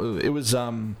it was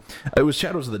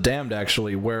Shadows of the Damned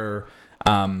actually, where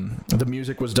the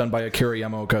music was done by Akira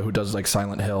Yamaoka, who does like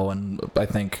Silent Hill and I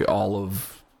think all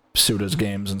of Suda's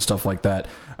games and stuff like that.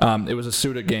 It was a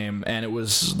Suda game, and it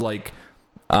was like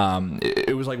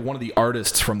one of the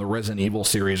artists from the Resident Evil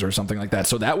series or something like that.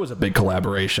 So that was a big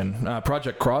collaboration.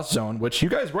 Project Cross Zone, which you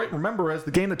guys might remember as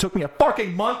the game that took me a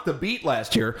fucking month to beat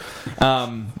last year,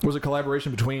 was a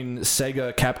collaboration between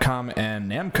Sega, Capcom, and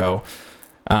Namco,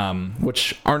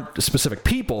 which aren't specific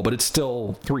people, but it's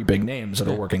still three big names that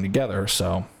are working together.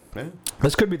 So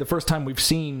this could be the first time we've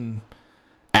seen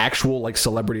actual like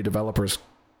celebrity developers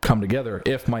come together,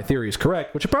 if my theory is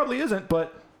correct, which it probably isn't,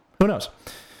 but who knows.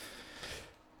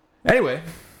 Anyway,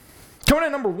 coming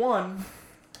in number 1,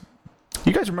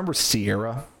 you guys remember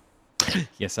Sierra?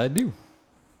 Yes, I do.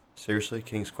 Seriously,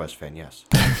 King's Quest fan, yes.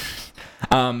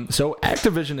 So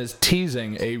Activision is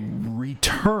teasing a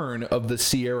return of the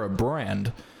Sierra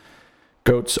brand.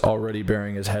 Goat's already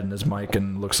burying his head in his mic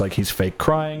and looks like he's fake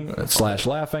crying /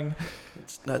 laughing.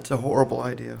 That's a horrible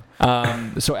idea.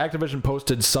 So Activision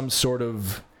posted some sort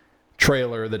of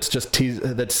trailer that's just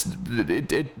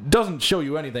it doesn't show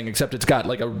you anything except it's got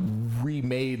like a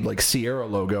remade like Sierra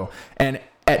logo, and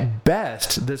at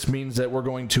best this means that we're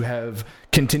going to have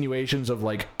continuations of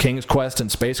like King's Quest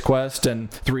and Space Quest and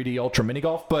 3D Ultra Mini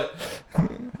Golf,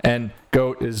 and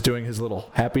Goat is doing his little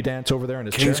happy dance over there in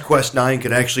his King's chair. Quest 9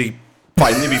 could actually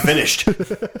finally be finished.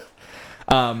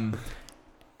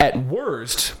 At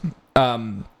worst,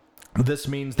 this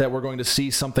means that we're going to see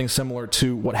something similar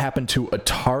to what happened to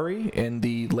Atari in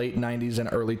the late 90s and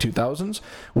early 2000s,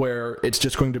 where it's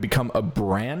just going to become a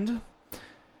brand,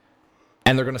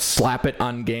 and they're going to slap it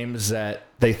on games that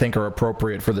they think are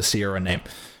appropriate for the Sierra name.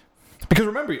 Because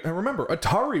remember,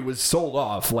 Atari was sold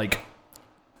off like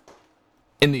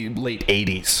in the late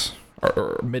 80s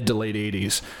or mid to late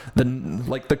 80s.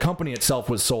 The company itself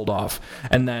was sold off,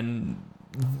 and then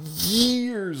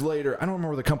years later, I don't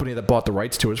remember the company that bought the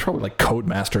rights to it. It's probably like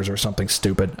Codemasters or something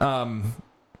stupid.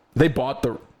 They bought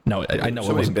the I know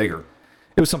it wasn't bigger.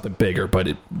 It was something bigger, but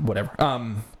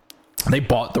whatever. They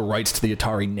bought the rights to the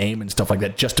Atari name and stuff like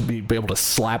that just to be able to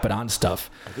slap it on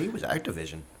stuff. I think it was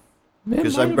Activision.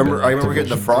 Because I remember getting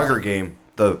the Frogger game,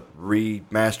 the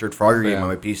remastered Frogger game on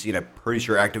my PC, and I'm pretty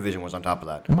sure Activision was on top of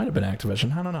that. It might have been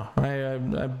Activision. I don't know.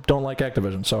 I don't like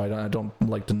Activision, so I don't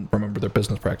like to remember their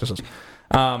business practices.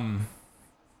 So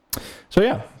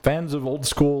yeah, fans of old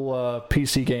school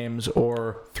PC games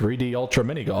or 3D Ultra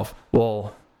Mini Golf,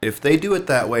 well, if they do it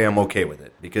that way, I'm okay with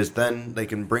it, because then they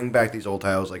can bring back these old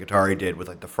titles like Atari did with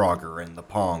like the Frogger and the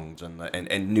Pongs and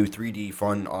new 3D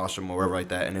fun, awesome, or whatever like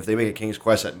that. And if they make a King's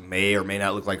Quest that may or may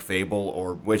not look like Fable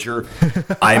or Witcher,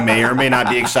 I may or may not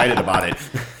be excited about it.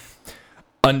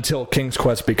 Until King's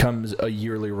Quest becomes a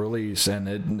yearly release and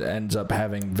it ends up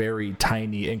having very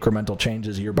tiny incremental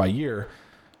changes year by year.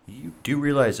 You do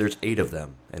realize there's 8 of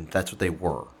them, and that's what they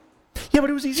were. Yeah,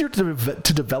 but it was easier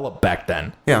to develop back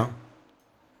then. Yeah.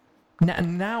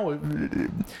 Now,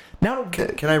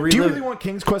 can I relive? Do you really want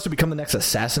King's Quest to become the next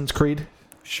Assassin's Creed?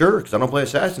 Sure, because I don't play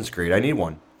Assassin's Creed. I need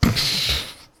one.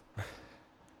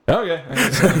 Okay, I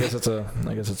guess it's a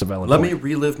valid. Let point. me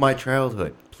relive my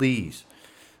childhood, please.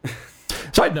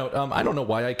 Side note: I don't know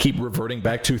why I keep reverting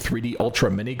back to 3D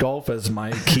Ultra Mini Golf as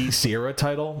my key Sierra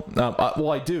title. Well,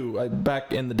 I do.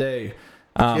 Back in the day.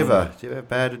 Do you have a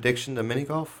bad addiction to mini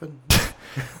golf?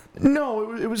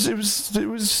 No, it was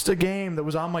a game that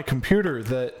was on my computer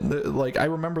that like I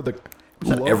remember the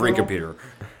logo. Every computer.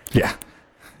 Yeah.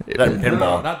 That and pinball.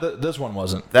 No, not this one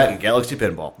wasn't. That and Galaxy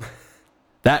Pinball.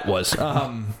 That was.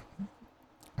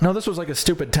 No, this was like a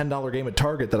stupid $10 game at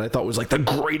Target that I thought was like the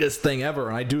greatest thing ever.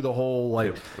 And I do the whole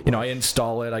I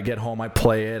install it, I get home, I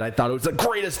play it. I thought it was the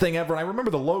greatest thing ever. And I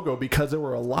remember the logo because there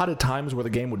were a lot of times where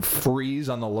the game would freeze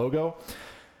on the logo.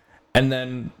 And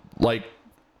then like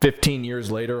 15 years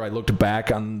later, I looked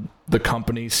back on the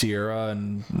company Sierra,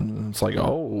 and it's like,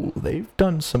 oh, they've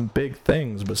done some big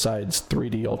things besides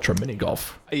 3D Ultra Mini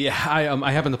Golf. Yeah,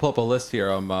 I happen to pull up a list here,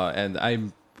 and I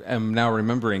am now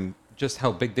remembering just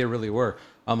how big they really were.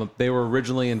 They were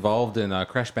originally involved in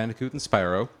Crash Bandicoot and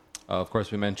Spyro. Of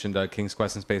course, we mentioned King's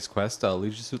Quest and Space Quest,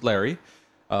 Leisure Suit Larry,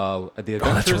 the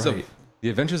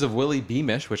Adventures of Willie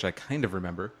Beamish, which I kind of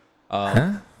remember.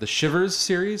 The Shivers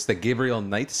series, the Gabriel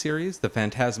Knight series, the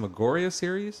Phantasmagoria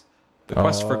series, the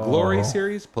Quest for Glory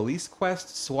series, Police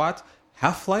Quest, SWAT,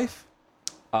 Half-Life,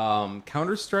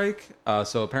 Counter-Strike.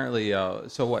 So apparently, they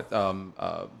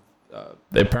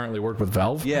apparently worked with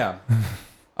Valve? Yeah.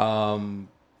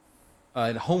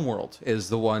 And Homeworld is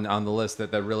the one on the list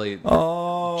that really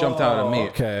jumped out at me.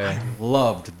 Okay. I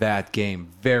loved that game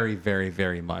very, very,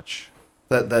 very much.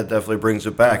 That definitely brings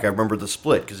it back. I remember the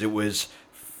split because it was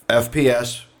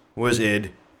FPS was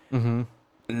id, not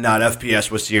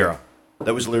FPS was Sierra.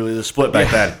 That was literally the split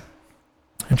back then.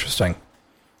 Interesting.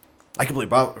 I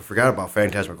completely forgot about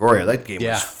Phantasmagoria. That game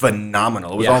was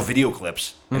phenomenal. It was all video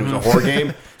clips. And it was a horror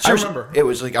game. I remember. It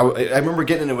was like I remember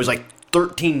getting it. It was like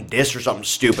 13 discs or something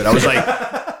stupid. I was like,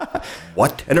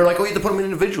 what? And they're like, oh, you have to put them in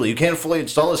individually. You can't fully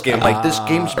install this game. I'm like, this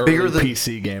game's bigger than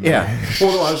PC game. Yeah.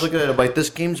 Well, no, I was looking at it like, this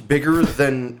game's bigger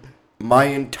than my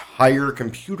entire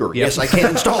computer. Yep. Yes, I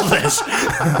can't install this.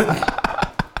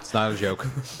 It's not a joke.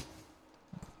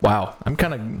 Wow. I'm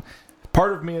kind of...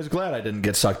 Part of me is glad I didn't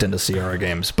get sucked into Sierra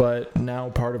games, but now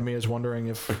part of me is wondering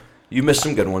if... You missed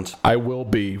some good ones. I will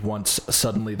be once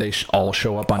suddenly they all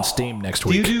show up on Steam next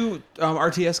week. Do you do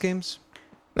RTS games?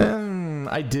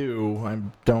 I do. I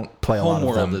don't play a lot of them.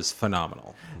 Homeworld is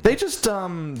phenomenal. They just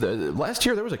last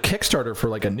year there was a Kickstarter for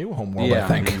like a new Homeworld. I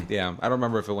think. Yeah, I don't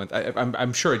remember if it went.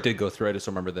 I'm sure it did go through. I just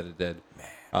don't remember that it did.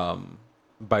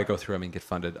 By go through, I mean get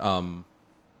funded.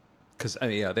 Because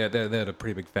they had a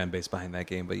pretty big fan base behind that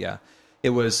game. But yeah, it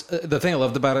was the thing I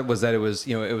loved about it was that it was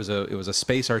it was a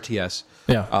space RTS.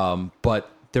 Yeah. But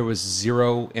there was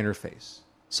zero interface.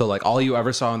 So like all you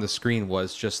ever saw on the screen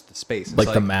was just the space. It's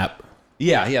like the map.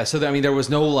 Yeah. So there was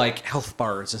no like health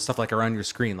bars and stuff like around your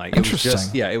screen. Like it was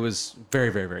just it was very,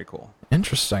 very, very cool.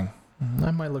 Interesting.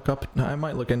 I might look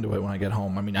into it when I get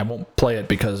home. I mean, I won't play it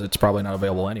because it's probably not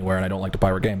available anywhere, and I don't like to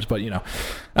pirate games. But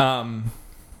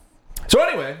So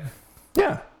anyway,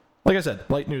 yeah, like I said,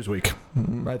 light news week.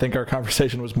 I think our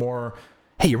conversation was more,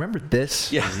 hey, you remember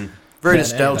this? Yeah. Very Yeah,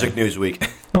 nostalgic news week.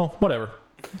 Oh, whatever.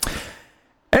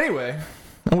 Anyway,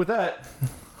 and with that,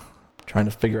 trying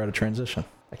to figure out a transition.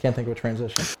 I can't think of a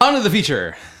transition. On to the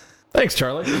feature. Thanks,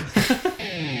 Charlie.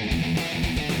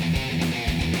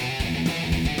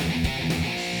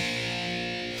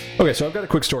 Okay, so I've got a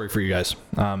quick story for you guys.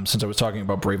 Since I was talking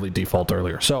about Bravely Default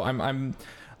earlier, so I'm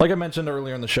like I mentioned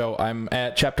earlier in the show, I'm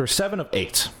at chapter 7 of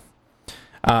 8.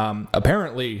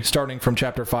 Apparently, starting from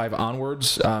chapter 5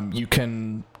 onwards, you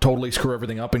can totally screw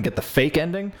everything up and get the fake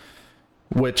ending,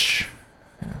 which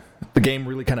the game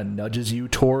really kind of nudges you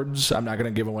towards. I'm not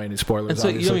going to give away any spoilers. And so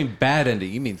obviously. you don't mean bad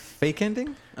ending, you mean fake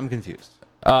ending? I'm confused.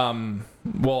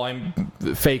 Well, I'm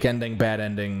fake ending, bad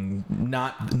ending,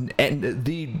 not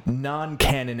the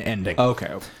non-canon ending.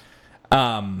 Okay.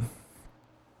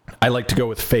 I like to go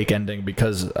with fake ending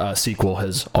because a sequel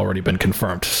has already been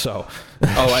confirmed. So,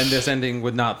 And this ending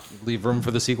would not leave room for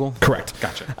the sequel? correct.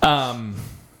 Gotcha.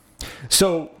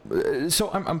 So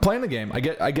I'm playing the game. I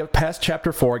get past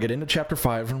chapter 4. I get into chapter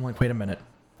 5, and I'm like, wait a minute.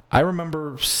 I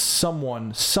remember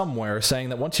someone somewhere saying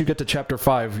that once you get to chapter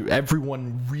 5,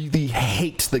 everyone really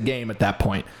hates the game at that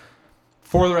point.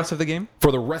 For the rest of the game?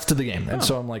 For the rest of the game. And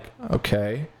so I'm like,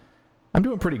 okay, I'm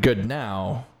doing pretty good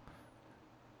now.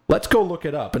 Let's go look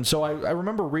it up. And so I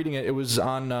remember reading it. It was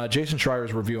on Jason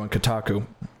Schreier's review on Kotaku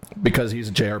because he's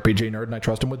a JRPG nerd and I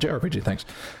trust him with JRPG things.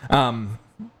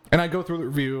 And I go through the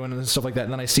review and stuff like that,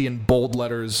 and then I see in bold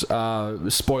letters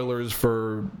spoilers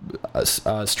for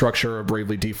Structure of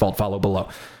Bravely Default follow below,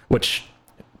 which,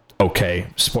 okay,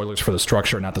 spoilers for the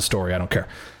structure, not the story, I don't care.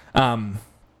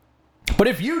 But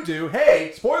if you do,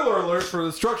 hey, spoiler alert for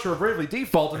the Structure of Bravely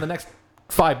Default in the next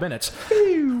 5 minutes.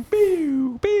 Pew,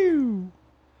 pew, pew.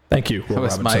 Thank you, Will That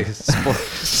was Robinson. my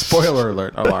spoiler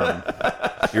alert alarm.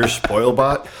 Your spoil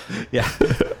bot? Yeah.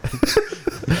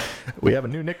 We have a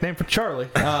new nickname for Charlie.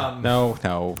 No.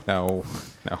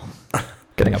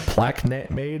 Getting a plaque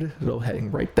made, it'll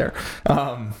heading right there.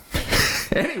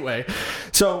 Anyway,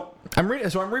 so I'm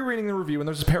rereading the review, and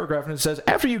there's a paragraph, and it says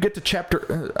after you get to chapter,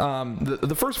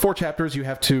 the first 4 chapters, you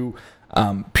have to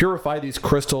purify these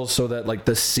crystals so that like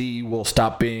the sea will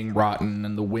stop being rotten,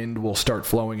 and the wind will start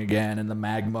flowing again, and the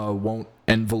magma won't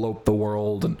envelope the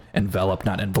world and envelop,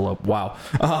 not envelope. Wow,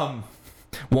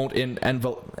 won't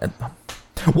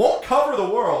cover the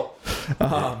world.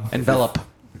 Envelop.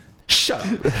 Shut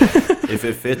up. If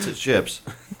it fits, it ships.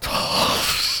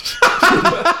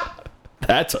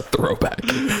 That's a throwback.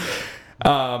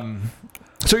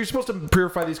 So you're supposed to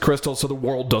purify these crystals so the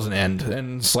world doesn't end.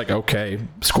 And it's like, okay,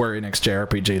 Square Enix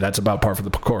JRPG, that's about par for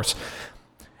the course.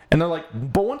 And they're like,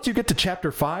 but once you get to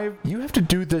chapter 5, you have to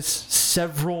do this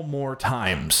several more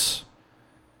times.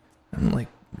 I'm like,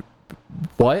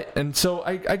 what? And so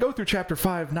I go through chapter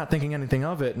 5 not thinking anything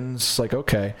of it, and it's like,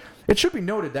 okay. It should be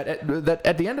noted that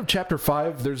at the end of chapter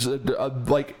 5, there's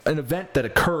like an event that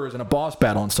occurs in a boss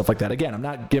battle and stuff like that. Again, I'm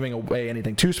not giving away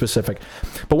anything too specific,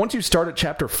 but once you start at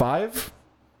chapter 5,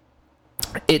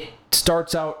 it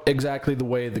starts out exactly the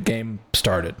way the game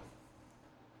started.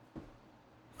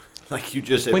 Like you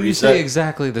just said. When you say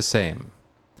exactly the same,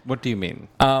 what do you mean?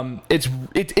 It's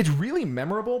really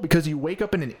memorable because you wake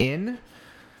up in an inn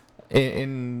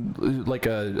in like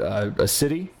a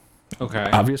city. Okay.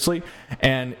 Obviously.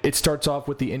 And it starts off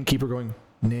with the innkeeper going,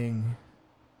 "Ning,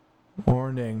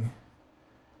 morning,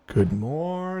 good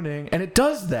morning." And it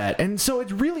does that. And so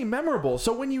it's really memorable.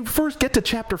 So when you first get to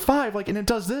chapter 5, like, and it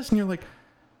does this, and you're like,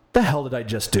 the hell did I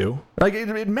just do? Like,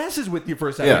 it messes with you for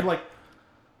a second. Yeah. You're like,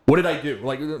 what did I do?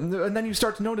 Like, and then you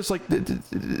start to notice, like,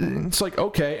 it's like,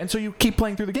 okay. And so you keep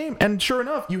playing through the game. And sure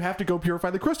enough, you have to go purify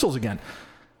the crystals again.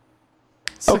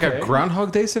 It's like a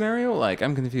Groundhog Day scenario? Like,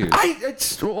 I'm confused.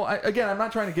 Again, I'm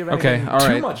not trying to give anything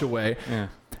too much away. Yeah.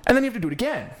 And then you have to do it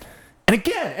again. And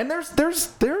again. And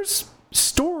there's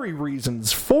story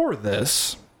reasons for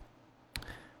this.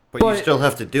 But you still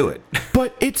have to do it.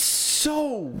 But it's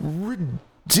so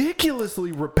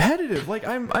ridiculously repetitive. Like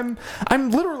I'm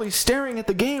literally staring at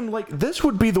the game like this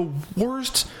would be the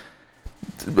worst.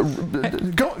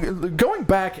 Going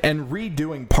back and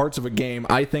redoing parts of a game,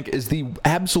 I think, is the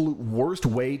absolute worst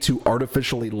way to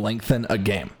artificially lengthen a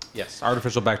game. Yes,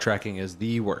 artificial backtracking is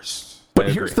the worst.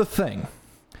 But here's the thing.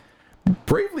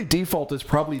 Bravely Default is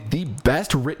probably the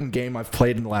best written game I've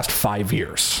played in the last 5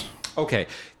 years. Okay.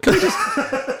 Can we just...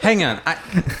 hang on.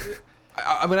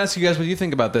 I'm going to ask you guys what you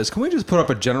think about this. Can we just put up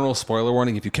a general spoiler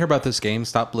warning? If you care about this game,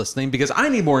 stop listening, because I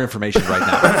need more information right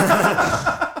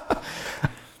now.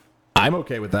 I'm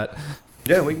okay with that.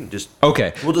 Yeah, we can just.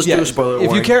 Okay, We'll just do a spoiler If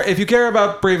warning. you care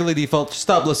about Bravely Default,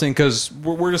 stop listening because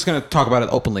we're just going to talk about it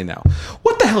openly now.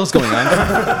 What the hell is going on?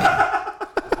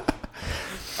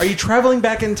 Are you traveling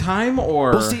back in time,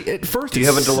 or Well, see, at first Do you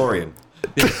have a DeLorean?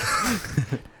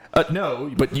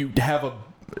 no, but you have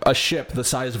a ship the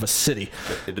size of a city.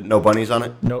 No bunnies on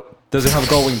it? No, does it have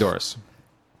gull wing doors?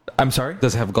 I'm sorry,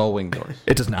 Does it have gull wing doors?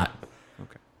 it does not.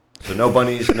 So no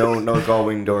bunnies, no gull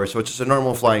wing doors. So it's just a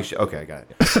normal flying ship. Okay, I got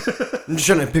it. I'm just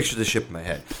trying to picture the ship in my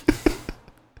head.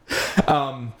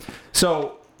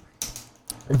 So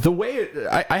the way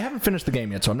I haven't finished the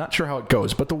game yet, so I'm not sure how it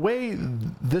goes. But the way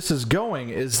this is going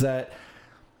is that,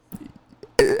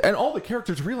 and all the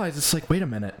characters realize it's like, wait a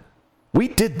minute, we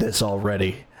did this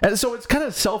already, and so it's kind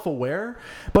of self-aware.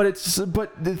 But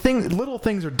little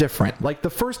things are different. Like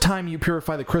the first time you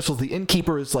purify the crystals, the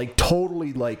innkeeper is like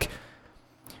totally like,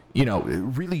 you know,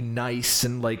 really nice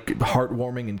and like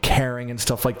heartwarming and caring and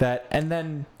stuff like that. And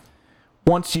then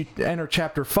once you enter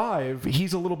chapter 5,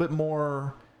 he's a little bit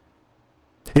more.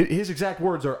 His exact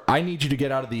words are, "I need you to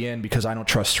get out of the inn because I don't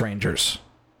trust strangers."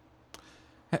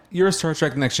 You're a Star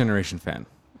Trek Next Generation fan,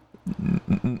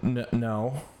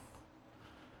 No,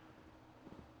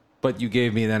 but you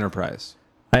gave me an Enterprise.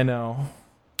 I know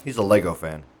He's a Lego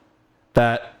fan.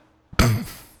 that.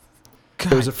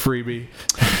 It was a freebie.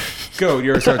 Go,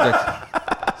 you're a Star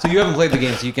Trek. So you haven't played the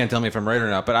game, so you can't tell me if I'm right or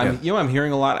not. But I'm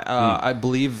hearing a lot. I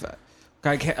believe.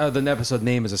 The episode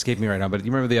name is escaping me right now, but do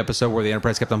you remember the episode where the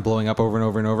Enterprise kept on blowing up over and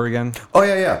over and over again? Oh,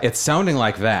 yeah. It's sounding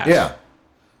like that. Yeah.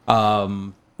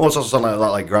 Well, it's also something a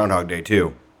lot like Groundhog Day,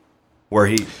 too. Where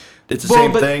it's the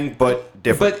same thing, but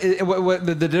different.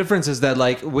 But the difference is that,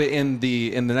 like, in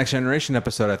the Next Generation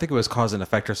episode, I think it was Cause and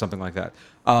Effect or something like that.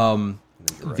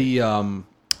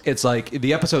 It's like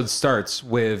the episode starts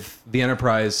with the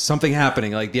Enterprise, something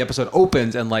happening. Like the episode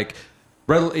opens and like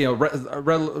red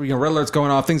alert's going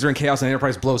off, things are in chaos, and the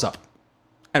Enterprise blows up.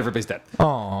 Everybody's dead.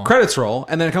 Aww. Credits roll,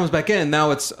 and then it comes back in.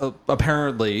 Now it's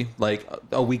apparently like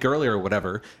a week earlier or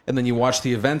whatever, and then you watch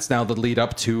the events now that lead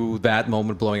up to that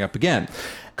moment blowing up again.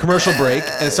 Commercial break,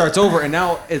 and it starts over, and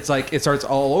now it's like it starts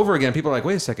all over again. People are like,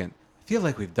 "Wait a second, I feel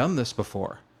like we've done this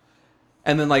before,"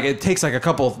 and then like it takes like a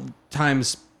couple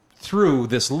times through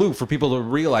this loop for people to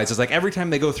realize it's like every time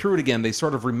they go through it again, they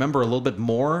sort of remember a little bit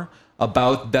more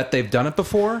about that they've done it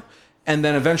before. And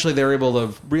then eventually they're able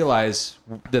to realize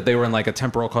that they were in like a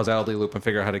temporal causality loop and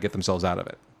figure out how to get themselves out of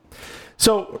it.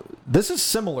 So this is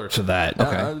similar to that.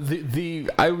 Okay.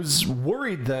 I was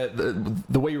worried that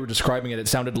the way you were describing it, it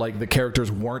sounded like the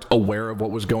characters weren't aware of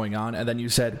what was going on, and then you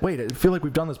said, "Wait, I feel like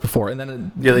we've done this before," and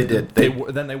then they did. They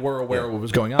were aware of what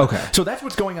was going on. Okay. So that's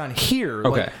what's going on here.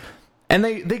 Okay. Like, and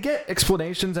they get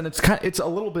explanations, and it's a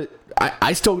little bit.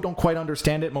 I still don't quite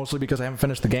understand it, mostly because I haven't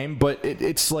finished the game. But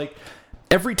it's like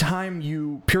every time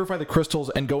you purify the crystals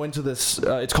and go into this,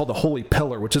 it's called the Holy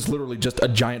Pillar, which is literally just a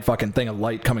giant fucking thing of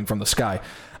light coming from the sky.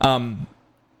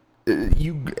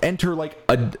 You enter like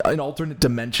an alternate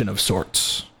dimension of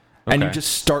sorts. And you Okay.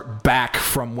 just start back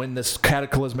from when this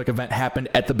cataclysmic event happened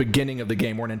at the beginning of the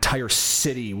game, where an entire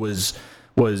city was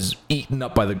eaten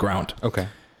up by the ground. Okay.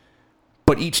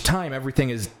 But each time everything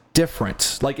is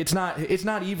different. Like it's not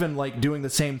even like doing the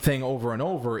same thing over and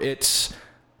over. It's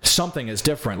something is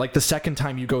different. Like the second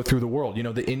time you go through the world, you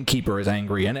know, the innkeeper is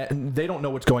angry and they don't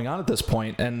know what's going on at this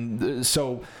point. And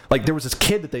so like there was this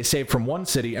kid that they saved from one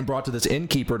city and brought to this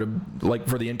innkeeper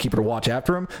for the innkeeper to watch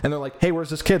after him. And they're like, "Hey,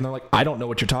 where's this kid?" And they're like, "I don't know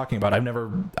what you're talking about. I've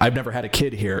never had a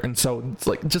kid here." And so it's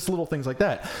like just little things like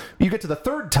that. You get to the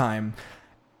third time,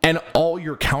 and all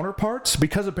your counterparts,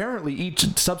 because apparently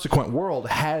each subsequent world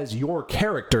has your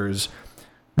characters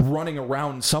running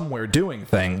around somewhere doing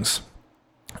things,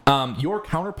 your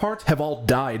counterparts have all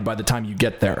died by the time you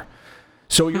get there.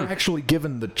 So you're actually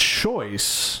given the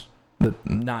choice,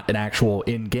 not an actual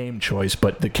in-game choice,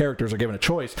 but the characters are given a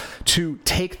choice to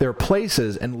take their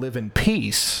places and live in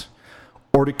peace,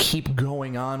 or to keep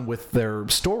going on with their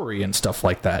story and stuff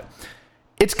like that.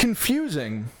 It's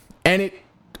confusing, and it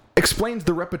explains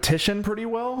the repetition pretty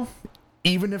well,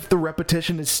 even if the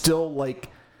repetition is still like,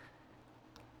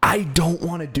 I don't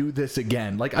want to do this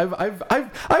again. Like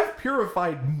I've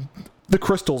purified the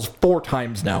crystals 4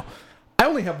 times now. I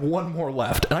only have one more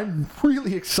left, and I'm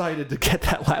really excited to get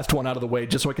that last one out of the way,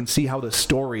 just so I can see how the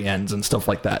story ends and stuff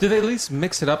like that. Did they at least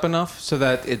mix it up enough so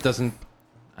that it doesn't?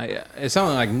 It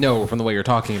sounded like no from the way you're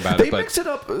talking about it. They mix it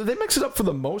up. They mix it up for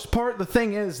the most part. The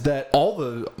thing is that all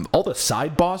the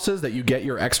side bosses that you get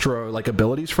your extra like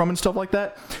abilities from and stuff like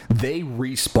that, they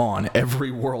respawn every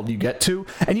world you get to,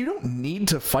 and you don't need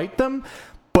to fight them.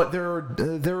 But there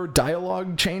are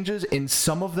dialogue changes in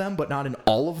some of them, but not in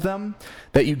all of them,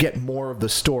 that you get more of the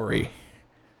story.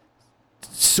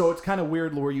 So it's kind of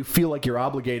weird where you feel like you're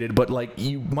obligated, but like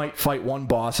you might fight one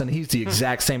boss and he's the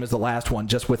exact same as the last one,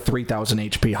 just with 3,000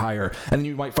 HP higher. And then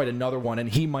you might fight another one and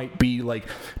he might be like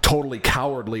totally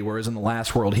cowardly, whereas in the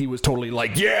last world he was totally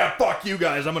like, yeah, fuck you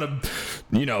guys, I'm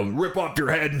gonna, rip off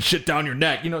your head and shit down your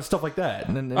neck, stuff like that.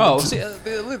 And see,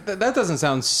 that doesn't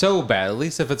sound so bad. At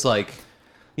least if it's like.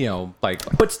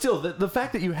 But still, the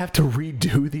fact that you have to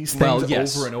redo these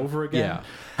things over and over again,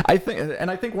 I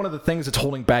think one of the things that's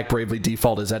holding back Bravely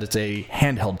Default is that it's a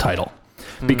handheld title.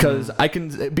 Because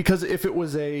if it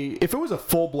was a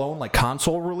full blown like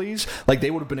console release, like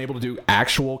they would have been able to do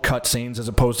actual cutscenes as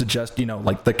opposed to just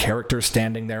like the characters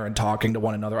standing there and talking to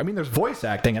one another. I mean, there's voice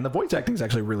acting, and the voice acting is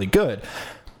actually really good,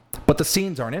 but the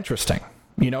scenes aren't interesting.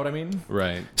 You know what I mean?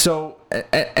 Right. So,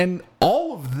 and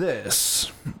all of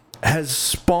this has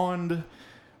spawned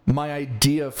my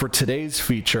idea for today's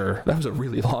feature. That was a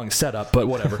really long setup, but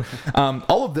whatever.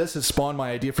 All of this has spawned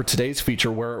my idea for today's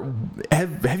feature. Where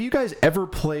have you guys ever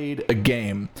played a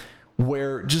game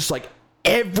where just like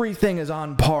everything is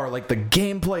on par? Like the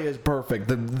gameplay is perfect,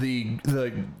 the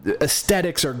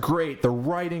aesthetics are great, the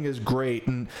writing is great,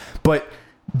 but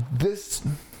this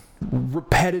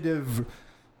repetitive,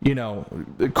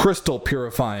 crystal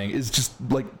purifying is just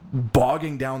like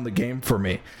bogging down the game for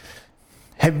me.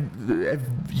 Have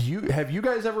you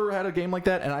guys ever had a game like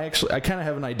that? And I kind of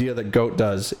have an idea that Goat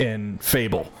does in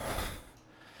Fable.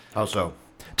 How so?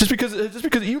 Just because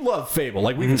you love Fable,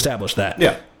 like we've established that.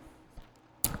 Yeah.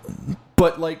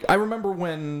 But like I remember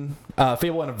when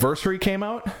Fable Anniversary came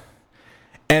out,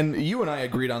 and you and I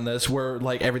agreed on this, where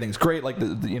like everything's great, like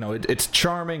it's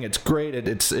charming, it's great,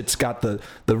 it's got the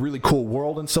really cool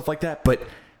world and stuff like that. But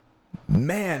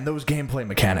man, those gameplay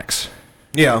mechanics.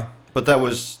 Yeah. But that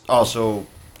was also,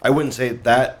 I wouldn't say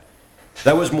that.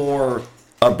 That was more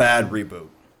a bad reboot,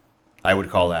 I would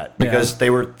call that. Because they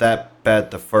were that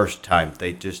bad the first time.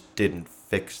 They just didn't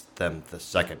fix them the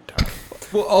second time.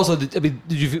 Well, also, did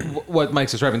you feel, what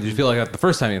Mike's describing, did you feel like that the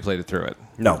first time you played it through it?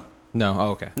 No. No?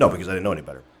 Oh, okay. No, because I didn't know any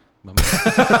better.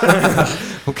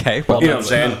 Okay. Well, you know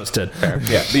what I'm saying? Fair.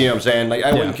 Yeah, you know what I'm saying? Like,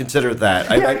 I wouldn't consider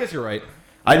that. I guess you're right.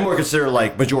 I'd more consider,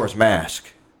 like, Majora's Mask.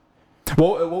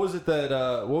 Well, what was it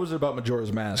about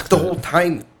Majora's Mask? The whole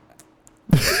time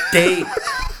day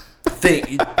thing.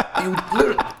 You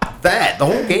literally, the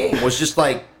whole game was just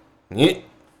like,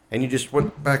 and you just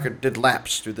went back and did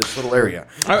laps through this little area.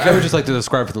 I would just like to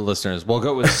describe for the listeners. While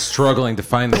Goat was struggling to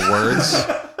find the words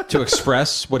to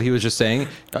express what he was just saying,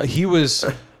 he was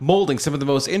molding some of the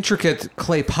most intricate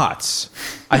clay pots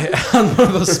on one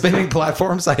of those spinning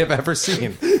platforms I have ever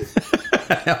seen.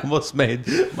 I almost made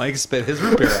Mike spit his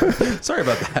root beer out. Sorry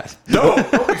about that. No,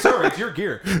 sorry, it's your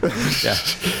gear. Yeah,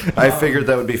 I figured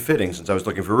that would be fitting since I was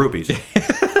looking for rupees.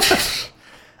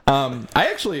 I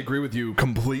actually agree with you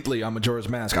completely on Majora's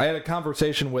Mask. I had a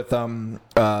conversation with a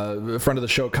friend of the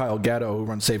show, Kyle Gatto, who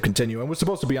runs Save Continue, and was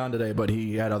supposed to be on today, but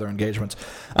he had other engagements.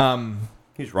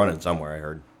 He's running somewhere, I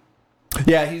heard.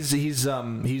 Yeah,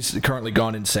 he's currently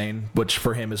gone insane, which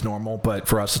for him is normal, but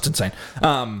for us it's insane.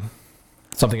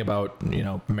 Something about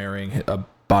marrying a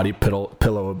body pillow,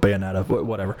 a Bayonetta,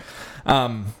 whatever.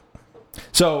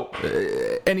 So,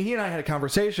 and he and I had a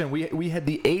conversation. We had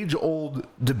the age-old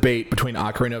debate between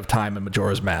Ocarina of Time and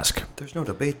Majora's Mask. There's no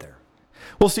debate there.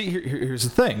 Well, see, here's the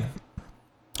thing.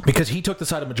 Because he took the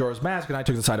side of Majora's Mask and I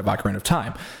took the side of Ocarina of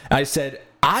Time. And I said,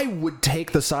 I would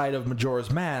take the side of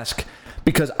Majora's Mask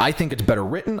because I think it's better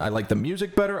written. I like the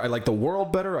music better. I like the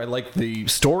world better. I like the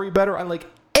story better. I like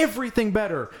everything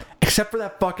better except for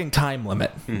that fucking time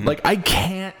limit. Mm-hmm. Like, I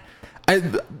can't...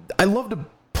 I love to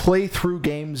play through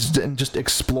games and just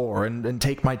explore and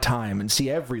take my time and see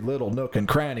every little nook and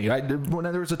cranny. When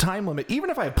there's a time limit, even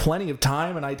if I have plenty of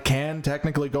time and I can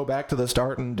technically go back to the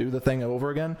start and do the thing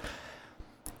over again,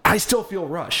 I still feel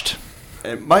rushed.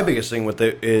 And my biggest thing with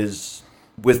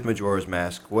Majora's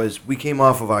Mask was we came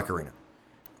off of Ocarina.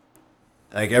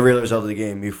 Like every other Zelda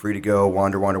game, you're free to go,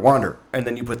 wander. And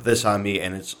then you put this on me,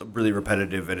 and it's really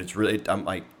repetitive, and it's really... I'm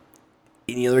like,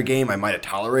 any other game, I might have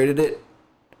tolerated it,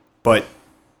 but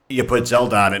you put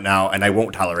Zelda on it now, and I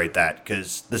won't tolerate that,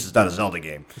 because this is not a Zelda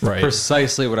game. Right.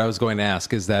 Precisely what I was going to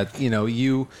ask is that,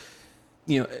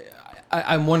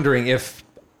 I'm wondering if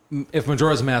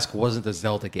Majora's Mask wasn't a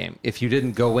Zelda game, if you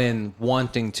didn't go in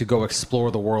wanting to go explore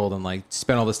the world and like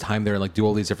spend all this time there and like do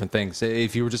all these different things,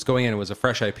 if you were just going in, it was a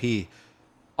fresh IP.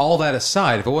 All that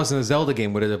aside, if it wasn't a Zelda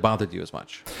game, would it have bothered you as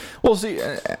much? Well, see,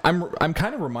 I'm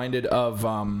kind of reminded of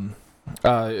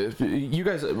you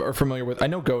guys are familiar with. I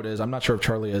know Goat is. I'm not sure if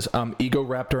Charlie is. Ego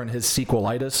Raptor and his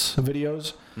sequelitis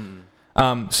videos.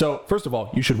 So first of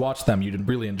all, you should watch them. You'd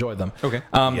really enjoy them. Okay.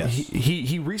 Yes.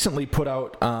 He recently put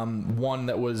out one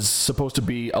that was supposed to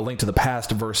be A Link to the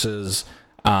Past versus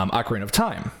Ocarina of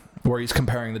Time, where he's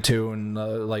comparing the two and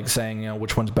like saying,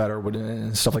 which one's better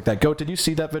and stuff like that. Goat, did you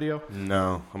see that video?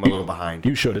 No, I'm a little behind.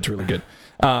 You should. It's really good.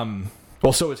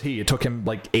 Well, so is he. It took him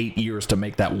like 8 years to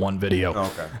make that one video.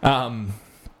 Okay.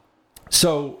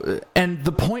 So, and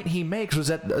the point he makes was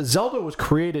that Zelda was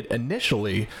created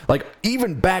initially, like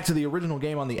even back to the original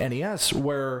game on the NES,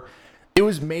 where it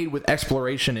was made with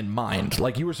exploration in mind.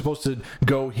 Like you were supposed to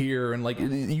go here and like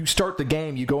you start the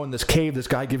game, you go in this cave, this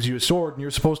guy gives you a sword, and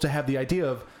you're supposed to have the idea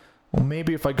of, well,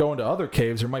 maybe if I go into other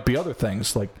caves, there might be other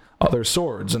things like other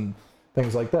swords and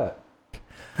things like that.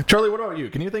 Charlie, what about you?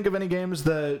 Can you think of any games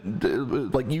that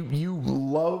like you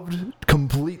loved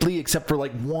completely, except for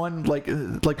like one, like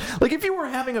if you were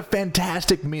having a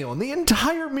fantastic meal and the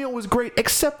entire meal was great,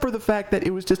 except for the fact that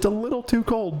it was just a little too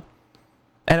cold,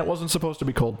 and it wasn't supposed to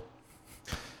be cold.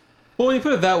 Well, when you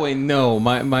put it that way, no.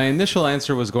 My initial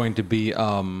answer was going to be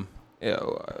when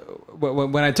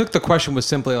I took the question was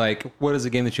simply like, what is a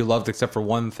game that you loved except for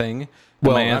one thing?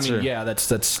 Well, my answer, I mean, yeah,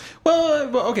 that's.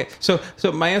 Well, okay. So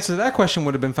my answer to that question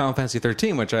would have been Final Fantasy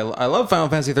 13, which I love Final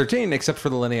Fantasy 13 except for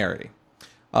the linearity.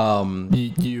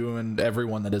 You and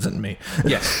everyone that isn't me.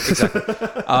 Yes, exactly.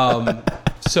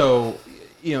 So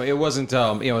it wasn't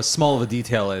as small of a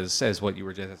detail as what you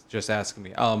were just asking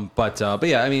me. But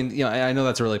yeah, I mean, I know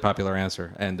that's a really popular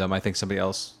answer, and I think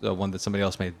one that somebody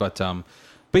else made, But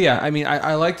yeah, I mean,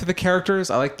 I liked the characters,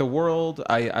 I liked the world,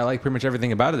 I like pretty much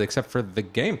everything about it except for the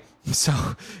game. So,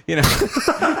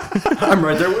 I'm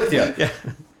right there with you. Yeah.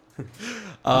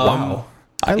 Wow.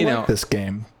 I like this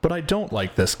game, but I don't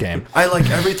like this game. I like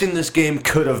everything this game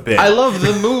could have been. I love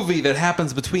the movie that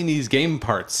happens between these game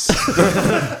parts.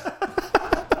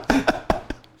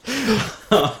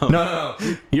 No.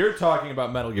 You're talking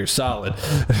about Metal Gear Solid.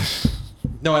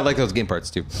 No, I like those game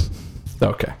parts too.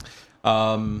 Okay.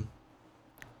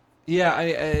 Yeah,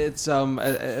 I'm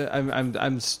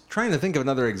trying to think of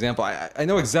another example. I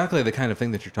know exactly the kind of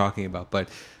thing that you're talking about, but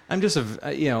I'm just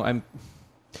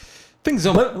things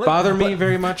don't bother me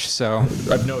very much. So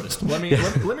I've noticed. Let me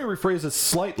rephrase this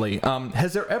slightly.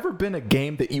 Has there ever been a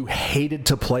game that you hated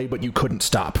to play but you couldn't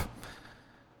stop?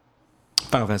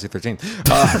 Final Fantasy 13.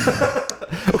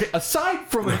 Okay, aside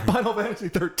from Final Fantasy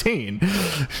 13,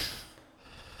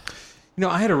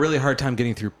 I had a really hard time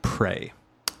getting through Prey.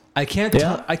 I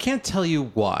can't tell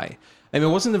you why. I mean,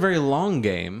 it wasn't a very long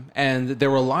game, and there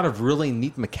were a lot of really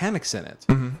neat mechanics in it.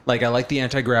 Mm-hmm. Like, I liked the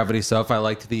anti-gravity stuff. I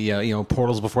liked the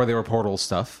portals before they were portal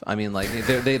stuff. I mean, like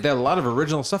they had a lot of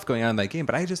original stuff going on in that game,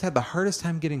 but I just had the hardest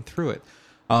time getting through it.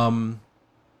 I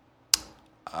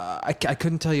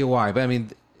couldn't tell you why, but I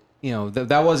mean,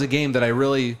 that was a game that I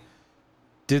really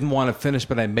didn't want to finish,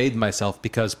 but I made myself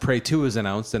because Prey 2 was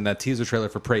announced, and that teaser trailer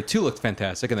for Prey 2 looked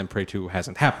fantastic, and then Prey 2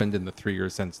 hasn't happened in the 3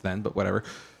 years since then, but whatever.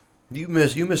 You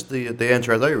missed the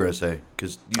answer I thought you were going to say.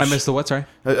 I missed the what, sorry?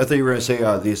 I thought you were going to say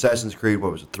the Assassin's Creed,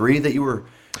 what was it, 3 that you were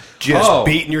just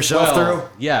beating yourself through?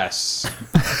 Yes.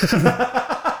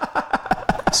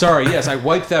 Sorry, yes, I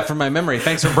wiped that from my memory.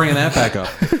 Thanks for bringing that back up.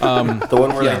 The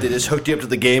one where they just hooked you up to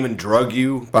the game and drug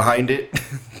you behind it?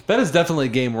 That is definitely a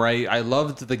game where I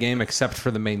loved the game except for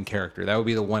the main character. That would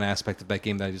be the one aspect of that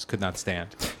game that I just could not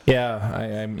stand. Yeah,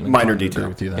 I'm minor detail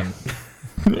with you then.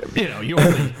 You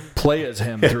only play as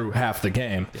him through half the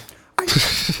game. I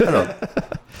don't know.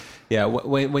 Yeah,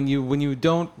 when you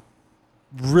don't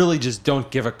really just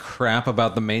don't give a crap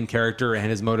about the main character and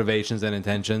his motivations and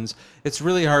intentions, it's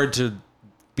really hard to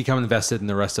become invested in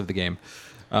the rest of the game.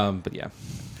 But yeah,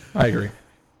 I agree.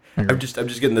 I'm just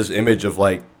getting this image of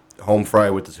like Home Fry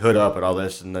with his hood up and all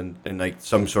this, and then like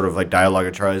some sort of like dialogue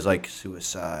of Charlie's like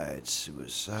suicide.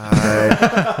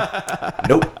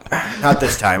 Nope, not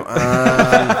this time.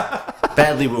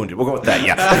 Badly wounded. We'll go with that.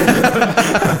 Yeah.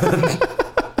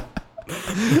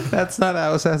 That's not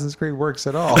how Assassin's Creed works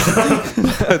at all.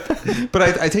 but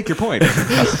I take your point.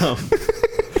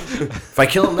 If I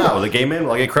kill him now, will the game end?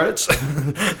 Will I get credits?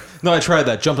 No, I tried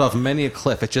that. Jumped off many a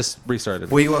cliff. It just restarted.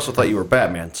 Well, you also thought you were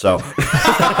Batman, so.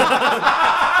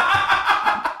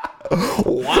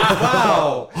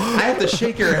 Wow. I have to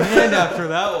shake your hand after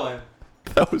that one.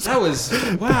 That was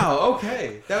wow.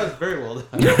 Okay, that was very well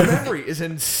done. Your memory is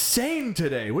insane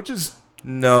today, which is.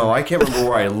 No, I can't remember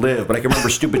where I live, but I can remember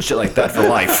stupid shit like that for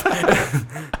life.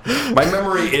 My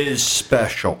memory is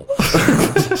special.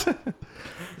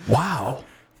 Wow.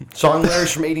 Song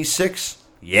lyrics from '86?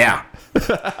 Yeah.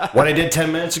 What I did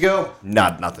 10 minutes ago?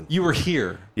 Nothing. You were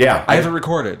here. Yeah. I have it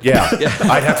recorded. Yeah.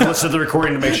 I'd have to listen to the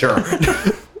recording to make sure.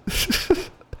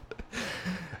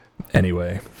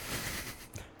 Anyway.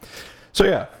 So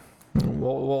yeah,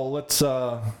 well let's.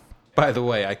 By the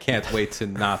way, I can't wait to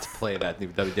not play that new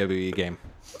WWE game.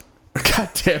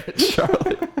 God damn it,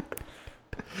 Charlie.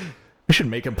 We should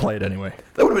make him play it anyway.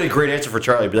 That would have been a great answer for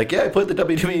Charlie. Be like, yeah, I played the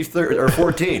WWE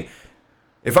 14.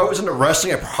 If I was into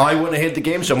wrestling, I probably wouldn't have hated the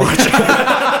game so much.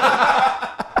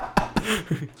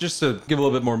 Just to give a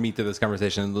little bit more meat to this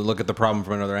conversation and look at the problem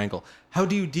from another angle. How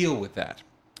do you deal with that?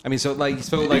 I mean, so like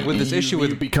with this issue you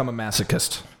with become a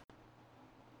masochist.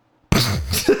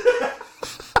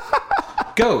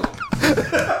 Goat.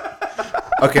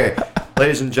 Okay,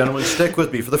 ladies and gentlemen, stick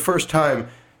with me. For the first time,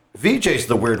 VJ's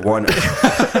the weird one.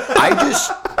 I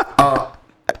just,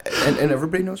 and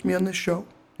everybody knows me on this show.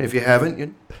 If you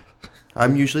haven't,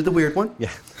 I'm usually the weird one.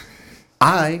 Yeah.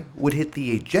 I would hit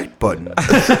the eject button,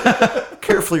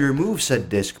 carefully remove said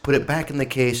disc, put it back in the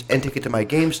case, and take it to my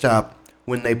GameStop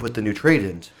when they put the new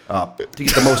trade-ins up to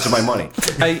get the most of my money.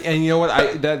 And you know what?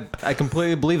 I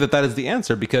completely believe that is the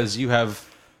answer, because you have,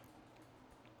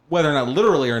 whether or not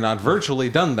literally or not virtually,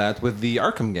 done that with the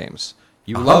Arkham games.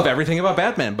 You love everything about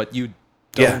Batman, but you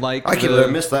don't like. I can't believe I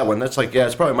missed that one. That's like,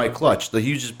 it's probably my clutch. The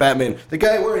hugest Batman. The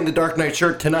guy wearing the Dark Knight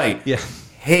shirt tonight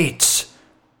hates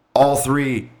all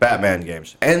 3 Batman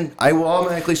games. And I will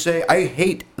automatically say I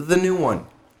hate the new one.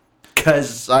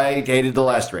 Because I hated the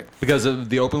last 3. Because of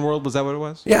the open world? Was that what it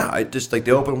was? Yeah, I just like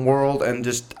the open world, and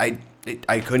just I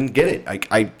couldn't get it.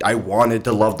 I wanted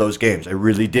to love those games. I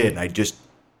really did. I just,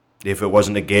 if it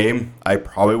wasn't a game, I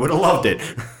probably would have loved it.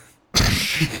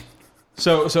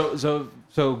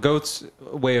 So Goat's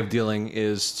way of dealing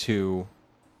is to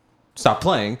stop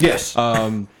playing. Yes.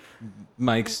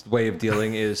 Mike's way of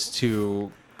dealing is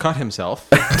to cut himself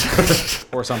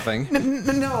or something.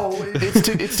 No, it's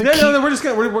to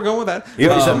No, we're going with that. You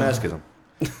already said masochism.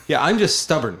 Yeah, I'm just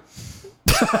stubborn.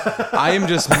 I am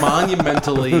just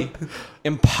monumentally,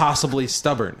 impossibly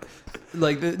stubborn.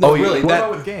 Like, no, really. What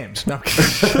about with games? No.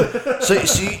 So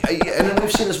see, and then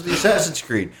we've seen this with the Assassin's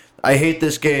Creed. I hate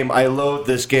this game. I loathe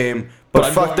this game.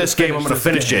 But fuck this game. I'm gonna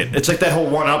finish it. It's like that whole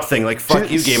one-up thing. Like,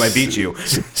 fuck you, game. I beat you.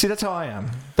 See, that's how I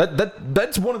am.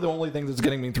 That's one of the only things that's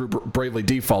getting me through Bravely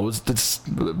Default. Was this,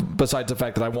 besides the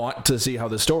fact that I want to see how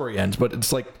the story ends, but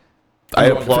it's like I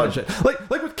applaud. It. Like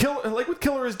with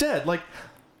Killer is Dead. Like,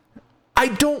 I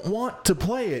don't want to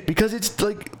play it because it's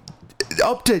like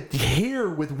up to here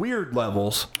with weird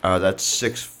levels. That's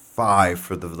 6-5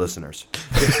 for the listeners.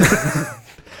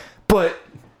 But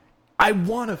I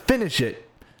want to finish it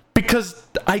because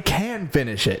I can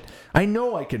finish it. I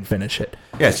know I can finish it.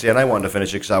 Yeah, see, and I wanted to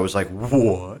finish it because I was like,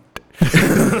 what?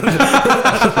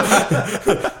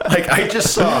 Like, I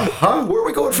just saw, where are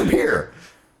we going from here?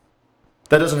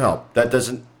 That doesn't help. That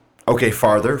doesn't... Okay,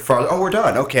 farther. Oh, we're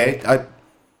done. Okay.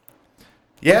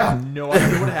 Yeah. No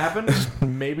idea what happened.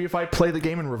 Maybe if I play the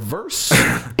game in reverse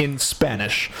in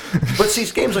Spanish. But see,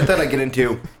 games like that I get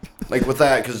into, like with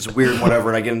that, because it's weird and whatever,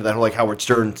 and I get into that whole like Howard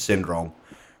Stern syndrome.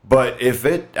 But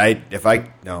I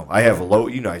have a low,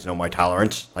 you guys know my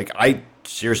tolerance. Like, I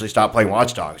seriously stopped playing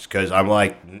Watch Dogs because I'm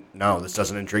like, no, this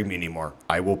doesn't intrigue me anymore.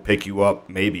 I will pick you up,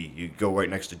 maybe. You go right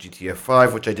next to GTA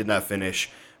 5, which I did not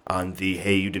finish, on the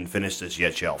hey, you didn't finish this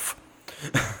yet shelf.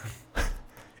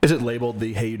 Is it labeled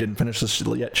the hey, you didn't finish this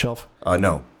yet shelf?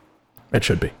 No. It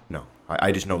should be. No.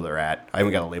 I just know where they're at. I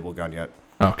haven't got a label gun yet.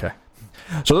 Okay.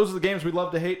 So those are the games we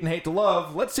love to hate and hate to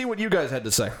love. Let's see what you guys had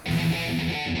to say.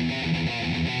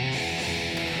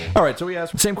 All right, so we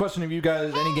asked the same question of you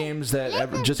guys. Any games that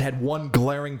ever just had one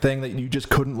glaring thing that you just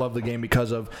couldn't love the game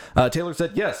because of? Taylor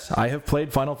said, yes, I have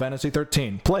played Final Fantasy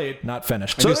 13. Played, not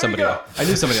finished. I knew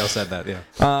somebody else said that, yeah.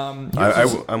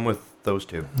 I'm with those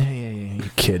two. Yeah, you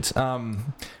kids.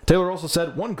 Taylor also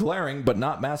said, one glaring but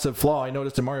not massive flaw I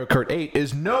noticed in Mario Kart 8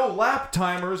 is no lap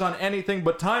timers on anything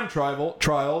but time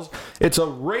trials. It's a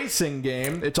racing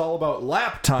game. It's all about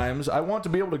lap times. I want to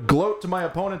be able to gloat to my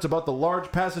opponents about the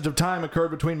large passage of time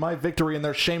occurred between my victory and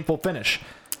their shameful finish.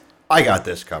 I got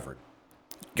this covered.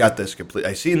 Got this complete.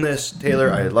 I seen this,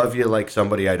 Taylor. I love you like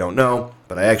somebody I don't know,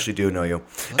 but I actually do know you.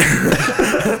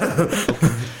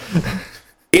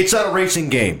 It's not a racing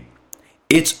game.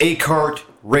 It's a kart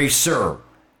racer.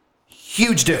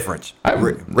 Huge difference.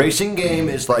 Racing game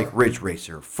is like Ridge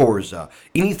Racer, Forza,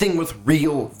 anything with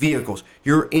real vehicles.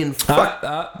 You're in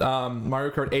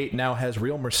Mario Kart 8 now has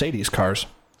real Mercedes cars.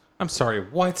 I'm sorry,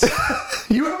 what?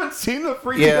 You haven't seen the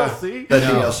free DLC? The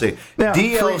DLC. Yeah,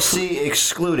 DLC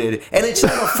excluded, and it's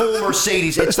not a full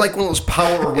Mercedes. It's like one of those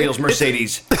Power Wheels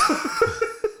Mercedes.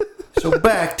 So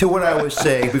back to what I was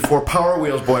saying before Power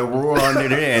Wheels Boy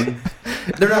wanted it in.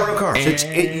 They're not real cars.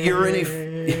 You're in a...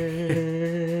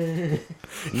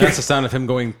 That's the sound of him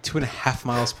going 2.5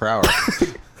 miles per hour.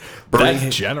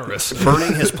 That's generous.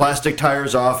 burning his plastic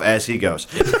tires off as he goes.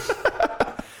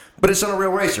 But it's not a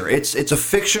real racer. It's a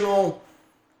fictional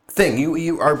thing.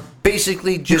 You are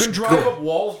basically just You can drive up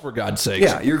walls, for God's sake.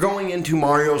 yeah, you're going into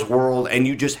Mario's world and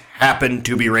you just happen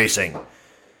to be racing.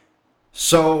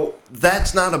 So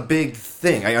that's not a big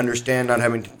thing. I understand not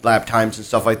having lap times and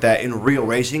stuff like that in real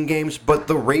racing games, but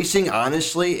the racing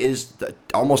honestly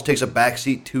almost takes a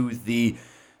backseat to the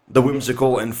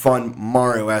whimsical and fun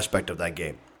Mario aspect of that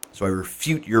game. So I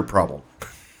refute your problem.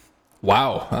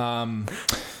 Wow.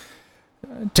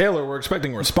 Taylor, we're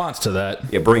expecting a response to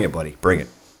that. Yeah, bring it, buddy. Bring it.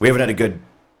 We haven't had a good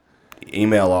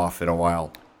email off in a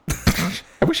while.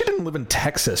 I wish he didn't live in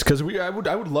Texas, because I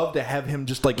would love to have him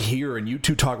just like here and you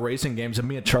two talk racing games, and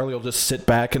me and Charlie will just sit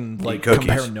back and like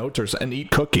compare notes and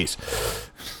eat cookies.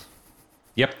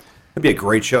 Yep. It'd be a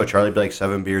great show. Charlie'd be like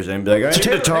 7 beers in and be like, I need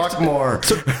to talk more.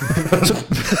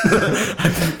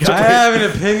 I have an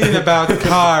opinion about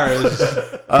cars.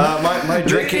 My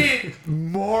drinking...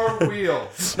 More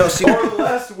wheels. No, see, or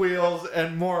less wheels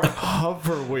and more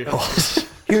hover wheels.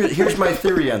 here's my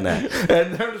theory on that.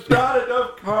 And there's not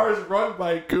enough cars run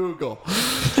by Google.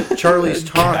 Charlie's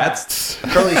talk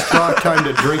time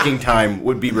to drinking time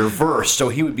would be reversed, so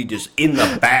he would be just in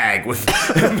the bag with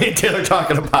me and Taylor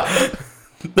talking about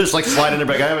just like sliding in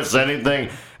the bag. I haven't said anything,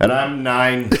 and I'm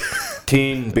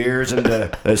 19 beers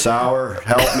into this hour.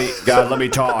 Help me, God, let me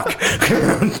talk.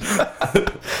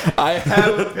 I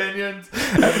have opinions,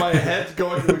 and my head's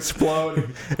going to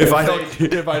explode if I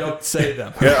don't say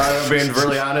them. Yeah, I'm being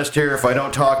really honest here. If I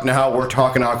don't talk now, we're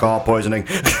talking alcohol poisoning.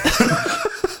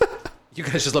 You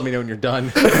guys just let me know when you're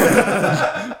done.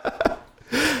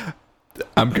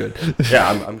 I'm good. Yeah,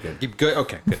 I'm good. You good?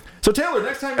 Okay, good. So Taylor,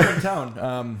 next time you're in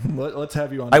town, let's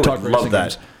have you on. I would Talk love Racing that.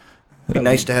 Games. It'd be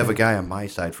nice to have a guy on my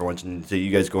side for once, and so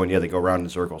you guys going, yeah, they go around in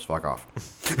circles. Fuck off.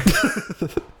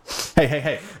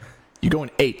 Hey. You go in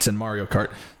 8s in Mario Kart.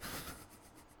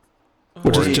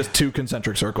 Which is just 2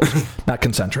 concentric circles. Not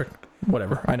concentric.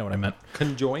 Whatever. I know what I meant.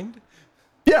 Conjoined?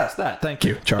 Yes, that. Thank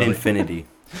you, Charlie. Infinity.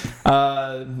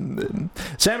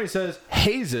 Sammy says,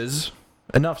 Hazes.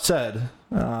 Enough said.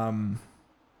 I'm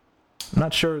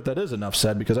not sure that is enough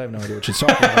said because I have no idea what she's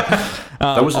talking about.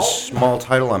 That was a small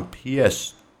title on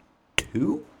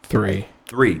PS2? 3.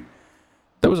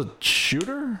 That was a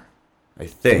shooter? I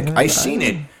think. I seen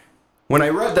it. When I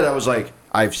read that, I was like,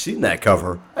 I've seen that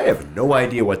cover. I have no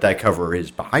idea what that cover is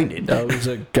behind it. That was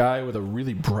a guy with a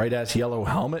really bright-ass yellow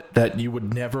helmet that you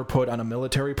would never put on a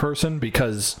military person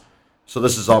because... So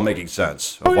this is all making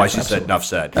sense of why she said enough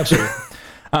said. Absolutely.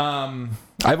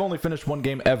 I've only finished one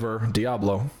game ever,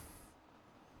 Diablo.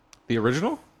 The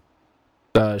original?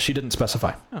 She didn't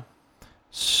specify. Oh.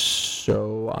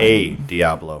 So...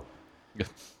 Diablo.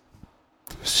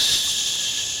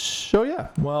 So yeah,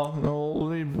 well,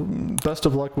 best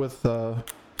of luck with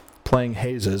playing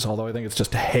Hazes, although I think it's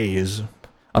just Haze.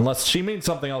 Unless she means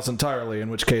something else entirely, in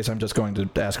which case I'm just going to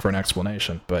ask for an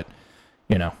explanation, but,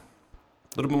 you know. A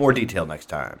little bit more detail next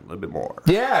time. A little bit more.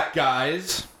 Yeah,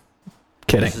 guys.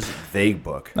 Kidding. This is a vague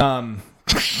book.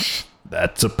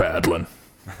 That's a bad one.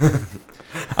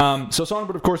 So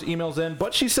Songbird, of course, emails in,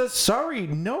 but she says, sorry,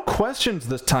 no questions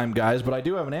this time, guys, but I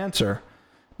do have an answer.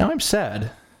 Now I'm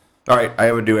sad. All right, I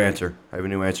have a new answer. I have a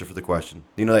new answer for the question.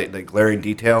 You know that glaring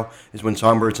detail is when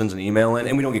Songbird sends an email in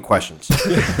and we don't get questions.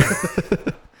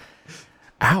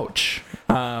 Ouch.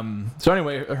 So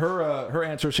anyway, her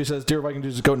answer, she says, Dear Viking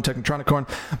Dudes, Goat and Technotronicorn,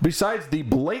 besides the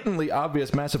blatantly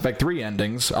obvious Mass Effect 3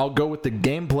 endings, I'll go with the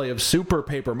gameplay of Super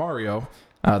Paper Mario.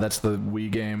 That's the Wii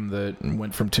game that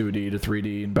went from 2D to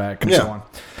 3D and back and so on.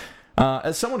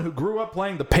 As someone who grew up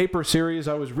playing the Paper series,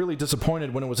 I was really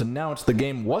disappointed when it was announced the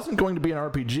game wasn't going to be an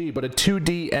RPG, but a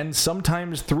 2D and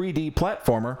sometimes 3D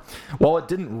platformer. While it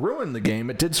didn't ruin the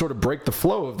game, it did sort of break the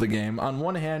flow of the game. On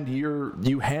one hand,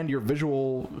 you hand your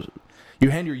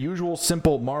usual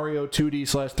simple Mario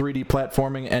 2D/3D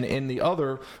platforming, and in the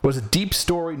other was a deep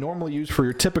story normally used for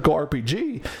your typical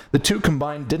RPG. The two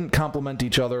combined didn't complement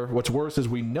each other. What's worse is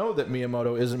we know that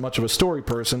Miyamoto isn't much of a story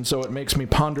person, so it makes me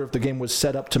ponder if the game was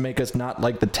set up to make us not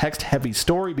like the text-heavy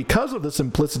story because of the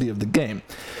simplicity of the game.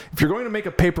 If you're going to make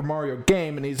a Paper Mario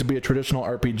game, it needs to be a traditional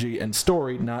RPG and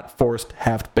story, not forced,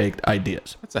 half-baked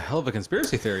ideas. That's a hell of a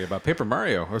conspiracy theory about Paper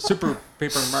Mario, or Super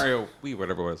Paper Mario Wii,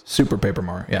 whatever it was. Super Paper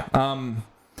Mario, yeah.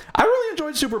 I really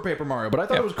enjoyed Super Paper Mario, but I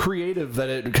thought it was creative that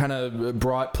it kind of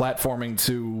brought platforming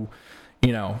to,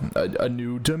 you know, a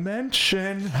new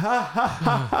dimension.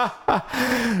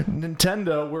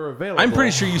 Nintendo, we're available. I'm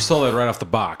pretty sure you stole that right off the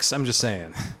box. I'm just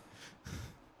saying.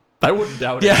 I wouldn't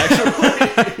doubt it,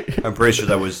 actually. I'm pretty sure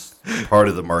that was part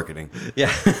of the marketing.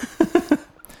 Yeah.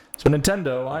 So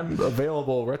Nintendo, I'm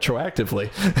available retroactively.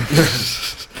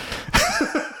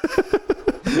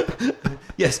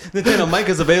 Yes, Nintendo Mike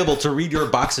is available to read your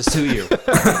boxes to you.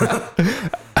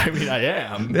 I mean, I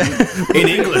am. In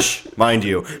English, mind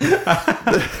you. What'd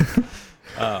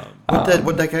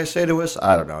that guy say to us?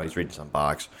 I don't know. He's reading some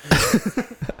box.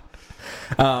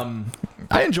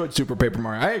 I enjoyed Super Paper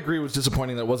Mario. I agree it was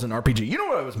disappointing that it wasn't an RPG. You know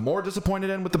what I was more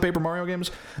disappointed in with the Paper Mario games?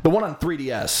 The one on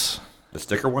 3DS. The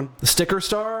sticker one? The Sticker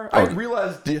Star? I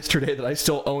realized yesterday that I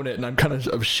still own it, and I'm kind of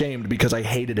ashamed because I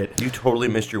hated it. You totally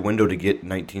missed your window to get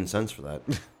 19 cents for that.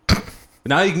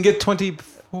 Now you can get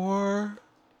 24.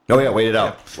 Oh, yeah, wait it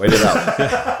out. Wait it out.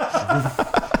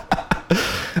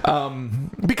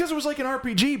 Because it was like an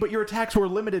RPG, but your attacks were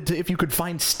limited to if you could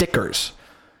find stickers.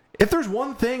 If there's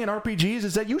one thing in RPGs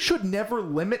is that you should never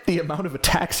limit the amount of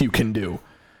attacks you can do.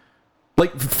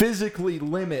 Like, physically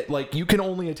limit. Like, you can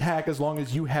only attack as long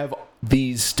as you have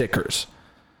these stickers.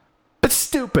 That's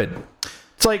stupid.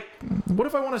 It's like, what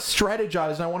if I want to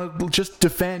strategize and I want to just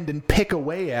defend and pick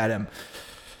away at him?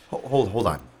 Hold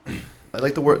on. I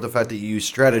like the fact that you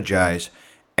use strategize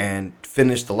and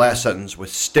finish the last sentence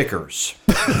with stickers.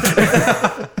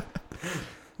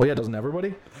 Well, yeah, doesn't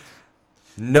everybody?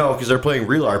 No, because they're playing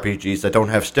real RPGs that don't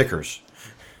have stickers.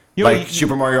 Like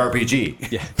Super Mario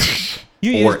RPG. Yeah.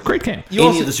 Or great game.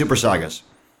 Any of the Super Sagas.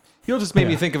 You just made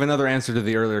me think of another answer to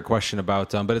the earlier question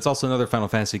about, but it's also another Final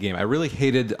Fantasy game. I really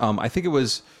hated, I think it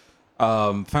was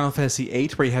Final Fantasy VIII,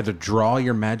 where you had to draw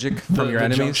your magic from your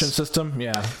enemies. The junction system,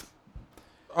 yeah.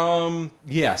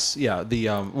 Yes, yeah.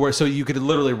 Where so you could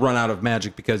literally run out of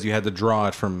magic because you had to draw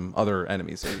it from other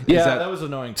enemies. Yeah, that was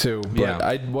annoying too. But Yeah.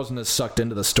 I wasn't as sucked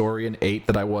into the story in 8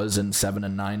 that I was in 7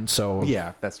 and 9. So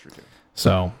Yeah, that's true too.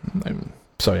 So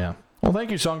yeah. Well,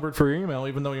 thank you, Songbird, for your email.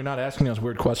 Even though you're not asking us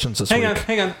weird questions this week.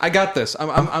 Hang on. I got this.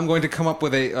 I'm going to come up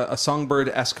with a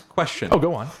Songbird-esque question. Oh,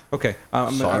 go on. Okay.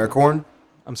 Songacorn?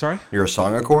 I'm sorry? You're a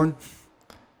Songacorn?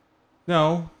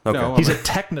 No. Okay. No. He's a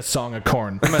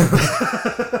Technosongacorn.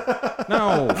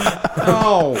 No.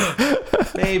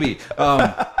 Maybe.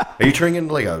 Are you turning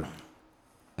into like a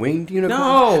winged unicorn?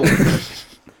 No.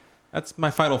 That's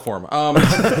my final form. A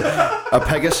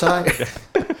Pegasi?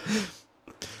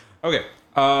 Okay.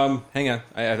 Hang on.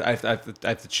 I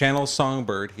have to channel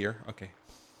Songbird here. Okay.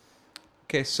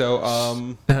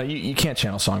 So No, you can't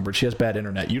channel Songbird. She has bad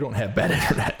internet. You don't have bad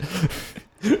internet.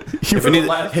 You're the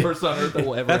last person on earth that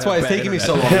will ever. that's have why it's bad taking me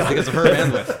internet. so long because of her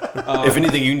bandwidth. If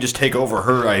anything, you can just take over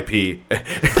her IP.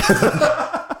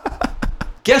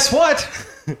 Guess what?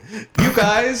 You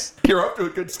guys. You're up to a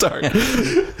good start.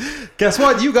 Guess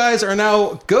what? You guys are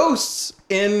now ghosts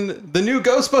in the new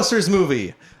Ghostbusters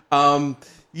movie.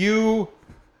 You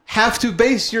have to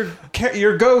base your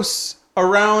ghosts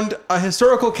around a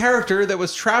historical character that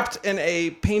was trapped in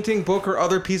a painting, book, or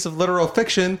other piece of literal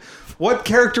fiction. What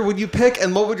character would you pick,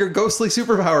 and what would your ghostly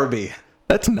superpower be?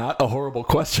 That's not a horrible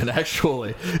question,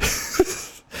 actually.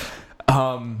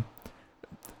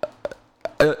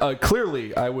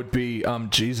 Clearly, I would be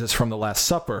Jesus from the Last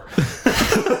Supper.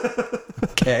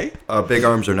 Okay. Big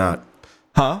arms or not?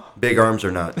 Huh? Big arms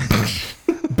or not?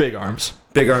 Big arms.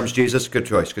 Big arms, Jesus. Good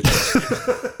choice. Good choice.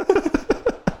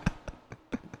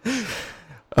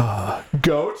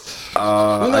 Goat.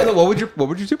 No. What would your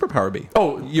superpower be?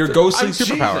 Oh, your ghostly I'm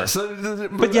superpower. Jesus.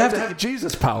 But you have to have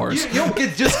Jesus powers. You don't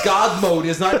get just God mode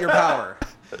is not your power.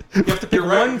 You have to pick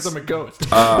one. I'm a ghost.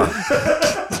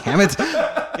 Damn it! You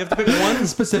have to pick one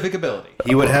specific ability.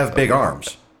 He would have big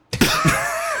arms.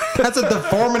 That's a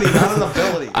deformity, not an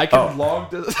ability. I can long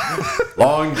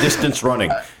Long-distance running.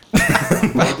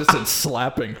 distance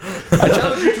slapping. I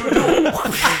challenge you to a duel.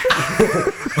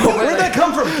 Where'd that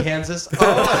come from? Kansas.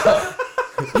 Oh.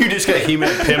 You just got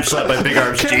He-Man pimp slapped by Big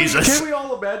Arms Jesus. Can we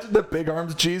all imagine that Big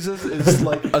Arms Jesus is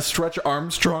like a Stretch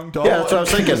Armstrong doll? Yeah, that's what I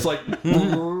was thinking. It's like,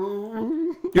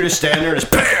 You're just standing there and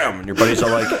just BAM! And your buddies are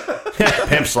like,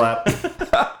 pimp slap.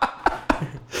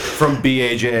 From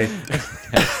BAJ.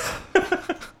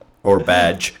 Or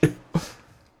Badge.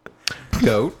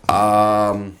 Goat.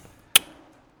 I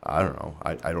don't know.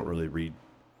 I don't really read.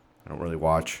 I don't really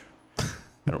watch.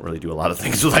 I don't really do a lot of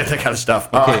things like that kind of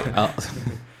stuff. Okay.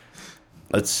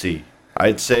 Let's see.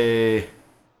 I'd say.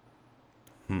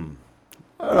 I don't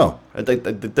know. I think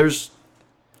that there's.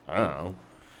 I don't know.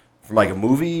 From like a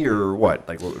movie or what?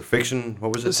 Like fiction?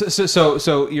 What was it?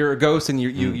 So you're a ghost and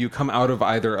you come out of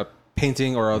either a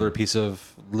painting or other piece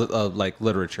of like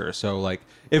literature. So like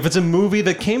if it's a movie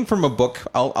that came from a book,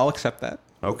 I'll accept that.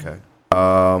 Okay.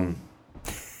 I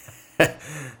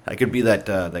could be that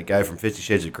guy from 50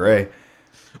 Shades of Grey.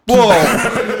 Whoa!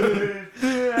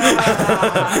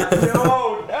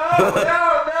 no.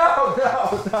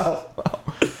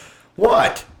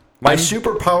 What? My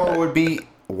superpower would be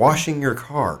washing your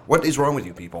car. What is wrong with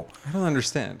you people? I don't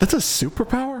understand. That's a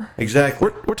superpower? Exactly.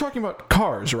 We're talking about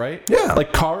cars, right? Yeah.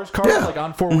 Like cars, Yeah. like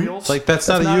on 4 wheels? Like, that's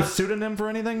not a a youth- pseudonym for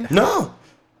anything? No.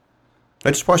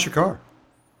 I just wash your car.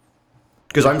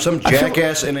 Because I'm some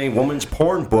jackass in a woman's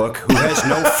porn book who has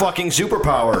no fucking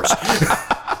superpowers.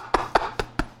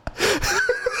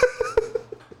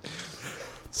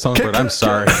 Songbird, I'm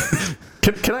sorry.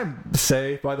 Can I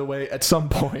say, by the way, at some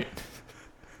point,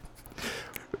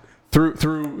 through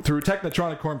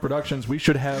Technotronic Corn Productions, we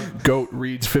should have Goat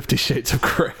reads 50 Shades of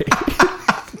Grey.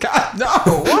 God, no!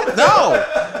 What? No!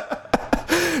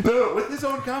 No, with his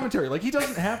own commentary. Like, he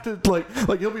doesn't have to,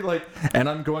 like he'll be like, and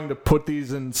I'm going to put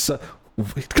these in...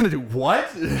 He's going to do what?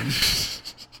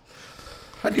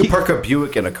 How do you park a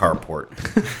Buick in a carport?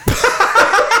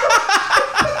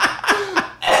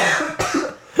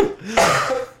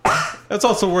 That's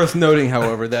also worth noting,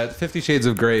 however, that 50 Shades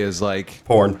of Grey is like,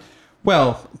 Porn.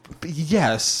 well,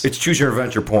 yes. It's choose your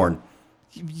adventure porn.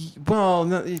 Well,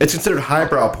 no, It's considered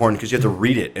highbrow porn because you have to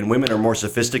read it, and women are more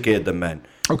sophisticated than men.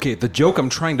 okay, the joke I'm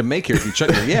trying to make here, if you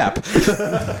shut your yap,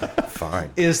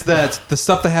 Fine. is that the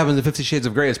stuff that happens in 50 Shades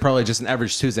of Grey is probably just an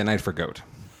average Tuesday night for Goat.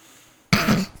 What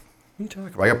are you talking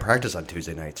about? I got practice on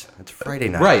Tuesday nights. It's Friday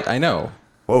night. Right, I know.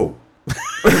 Whoa.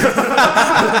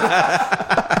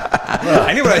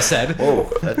 I knew what I said. Whoa.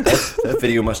 That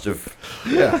video must have...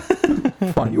 Yeah.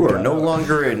 Fun You are guy. no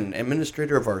longer an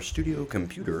administrator of our studio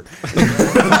computer.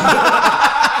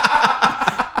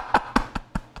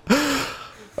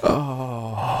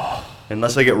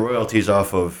 Unless I get royalties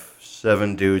off of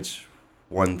 7 dudes,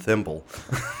 1 thimble.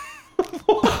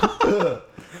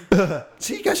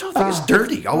 See, you guys all think it's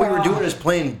dirty. All we were doing is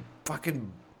playing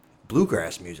fucking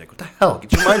bluegrass music. What the hell?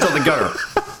 Get your minds out the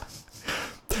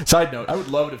gutter. Side note, I would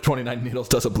love it if 29 Needles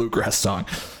does a bluegrass song.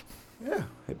 Yeah,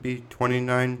 it'd be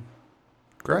 29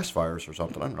 grass fires or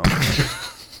something. I don't know.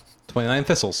 29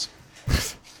 thistles.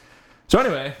 So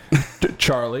anyway,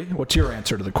 Charlie, what's your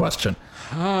answer to the question?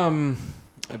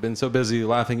 I've been so busy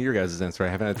laughing at your guys' answer, I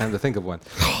haven't had time to think of one.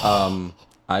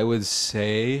 I would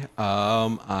say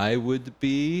I would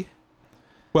be...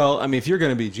 Well, I mean, if you're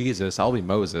going to be Jesus, I'll be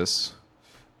Moses.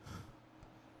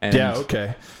 And, Yeah,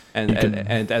 okay.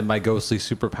 And my ghostly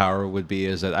superpower would be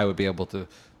is that I would be able to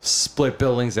split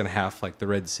buildings in half like the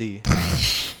Red Sea.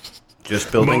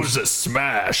 Just buildings. Moses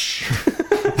Smash.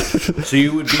 So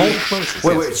you would be... Moses,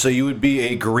 Wait, yes. wait. So you would be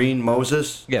a green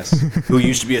Moses Yes. who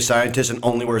used to be a scientist and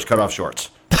only wears cutoff shorts.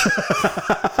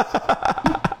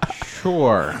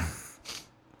 Sure.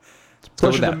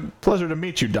 Let's go with Pleasure to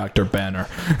meet you, Dr. Banner.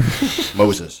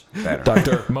 Moses. Banner.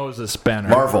 Dr. Moses Banner.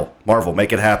 Marvel,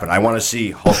 make it happen. I want to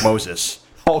see Hulk Moses.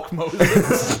 Hulk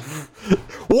Moses.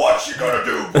 What you gonna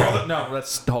do, brother? No,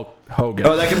 that's Hulk Hogan.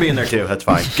 Oh, that can be in there too. That's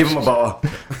fine. Give him a boa.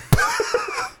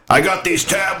 I got these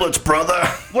tablets, brother.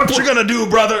 What you gonna do,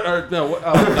 brother? Or, no,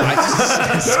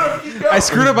 I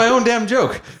screwed up my own damn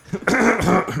joke.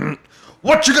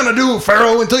 What you gonna do,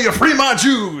 Pharaoh, until you free my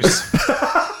Jews?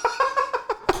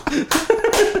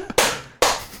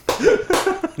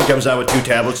 He comes out with 2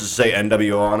 tablets that say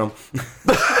NWO on them.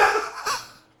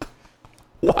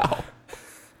 Wow.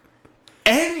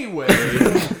 Anyway.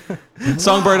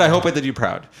 Songbird, I hope I did you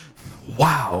proud.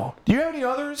 Wow. Do you have any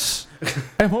others?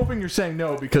 I'm hoping you're saying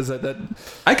no because that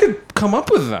I could come up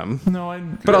with them,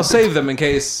 no, but I'll save them in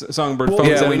case Songbird phones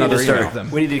Yeah, in we need another to email. start. them.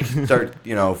 We need to start.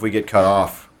 You know, if we get cut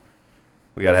off,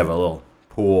 we gotta have a little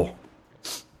pool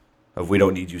of we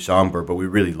don't need you, Songbird, but we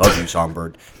really love you,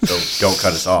 Songbird. So don't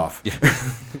cut us off.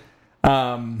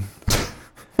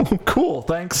 Cool.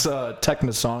 Thanks,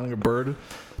 Technosong, a bird.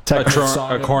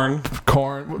 A corn.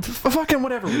 Corn. Fucking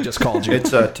whatever we just called you.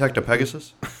 It's Tecta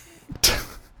Pegasus.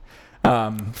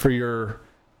 For your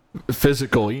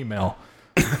physical email,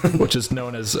 which is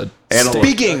known as a Analog.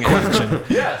 Speaking. question.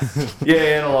 Yes. Yeah,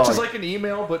 analog. Which is like an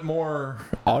email, but more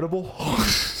audible.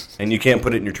 And you can't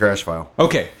put it in your trash file.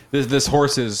 Okay, this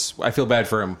horse is. I feel bad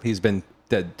for him. He's been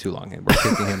dead too long, and we're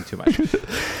kicking him too much.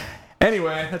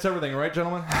 Anyway, that's everything, right,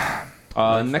 gentlemen?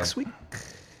 Next week.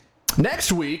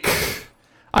 Next week,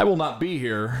 I will not be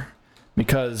here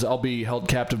because I'll be held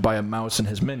captive by a mouse and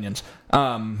his minions.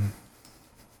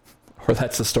 Or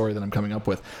that's the story that I'm coming up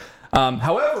with.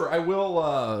 However, I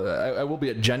will be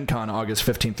at Gen Con August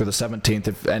 15th through the 17th.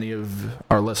 If any of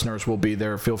our listeners will be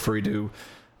there, feel free to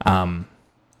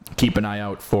keep an eye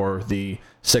out for the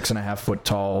 6.5 foot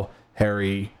tall,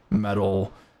 hairy,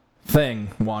 metal thing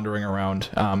wandering around.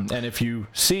 And if you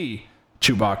see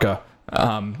Chewbacca,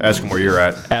 Ask him where you're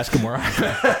at. ask him where I'm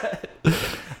at.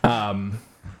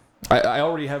 I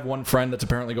already have one friend that's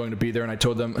apparently going to be there, and I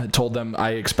told them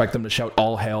I expect them to shout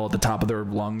all hail at the top of their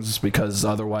lungs, because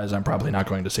otherwise I'm probably not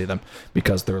going to see them,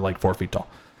 because they're like 4 feet tall.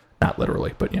 Not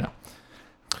literally, but you know.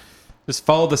 Just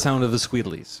follow the sound of the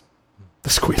squeedlies. The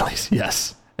squealies,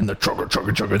 yes. And the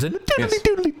chuggers and the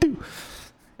doodly-doodly-doo.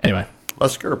 Anyway.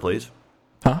 Lesker, please.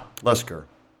 Huh? Lesker.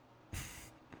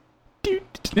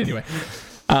 Anyway.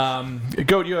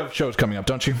 Goat, you have shows coming up,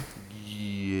 don't you?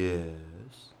 Yes.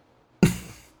 Do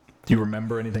you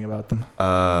remember anything about them?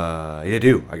 I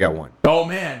do. I got one. Oh,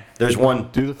 man. There's one.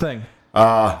 Do the thing.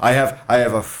 I have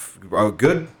a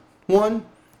good one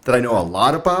that I know a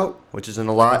lot about, which isn't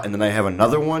a lot, and then I have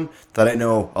another one that I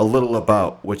know a little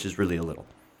about, which is really a little.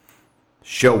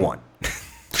 Show one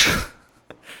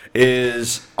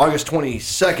is August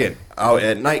 22nd out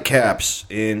at Nightcaps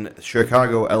in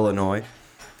Chicago, Illinois.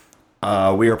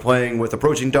 We are playing with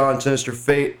Approaching Dawn, Sinister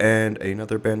Fate, and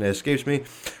another band that escapes me.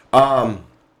 Oh,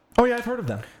 yeah, I've heard of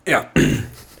them. Yeah.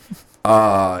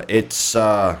 It's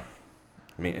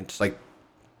like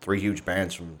 3 huge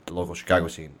bands from the local Chicago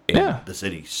scene in the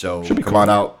city. So come on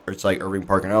out. It's like Irving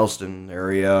Park and Elston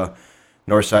area.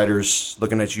 Northsiders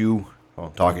looking at you. Well,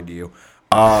 I'm talking to you.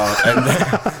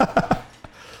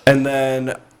 And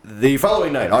then the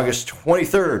following night, August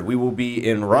 23rd, we will be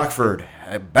in Rockford,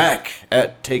 back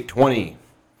at Take 20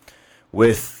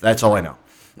 with That's All I Know.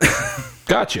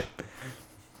 Gotcha.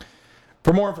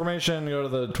 For more information, go to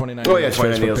the 29 Oh, yeah,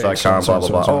 29needles.com, blah, blah,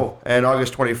 blah. So. Oh, and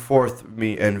August 24th,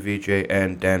 me and VJ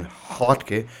and Dan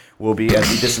Hotke will be at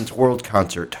the Distance World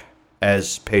concert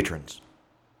as patrons.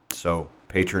 So,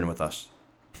 patron with us.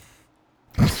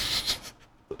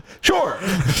 Sure.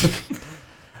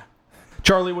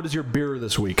 Charlie, what is your beer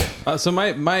this week? So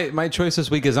my choice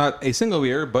this week is not a single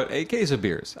beer, but a case of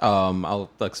beers. I'll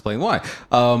explain why.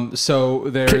 So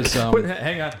there's... Wait,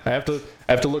 hang on. I have to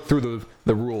look through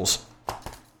the rules.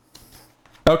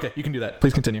 Okay, you can do that.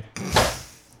 Please continue.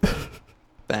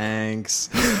 Thanks.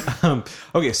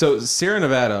 Okay, so Sierra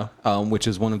Nevada, which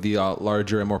is one of the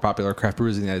larger and more popular craft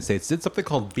breweries in the United States, did something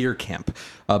called Beer Camp.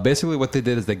 Basically, what they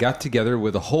did is they got together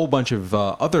with a whole bunch of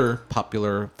other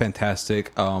popular,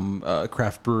 fantastic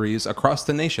craft breweries across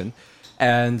the nation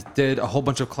and did a whole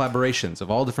bunch of collaborations of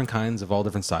all different kinds, of all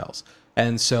different styles.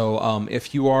 And so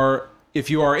if you are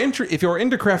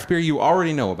into craft beer, you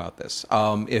already know about this.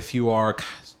 If you are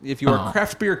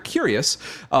craft beer curious,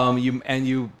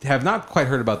 you have not quite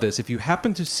heard about this, if you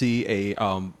happen to see a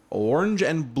orange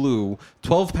and blue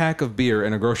 12-pack of beer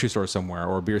in a grocery store somewhere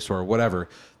or a beer store or whatever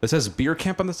that says Beer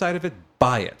Camp on the side of it,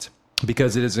 buy it.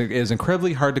 Because it is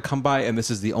incredibly hard to come by, and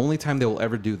this is the only time they will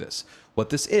ever do this.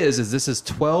 What this is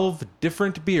 12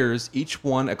 different beers, each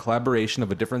one a collaboration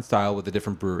of a different style with a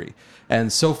different brewery.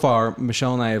 And so far,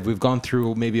 Michelle and we've gone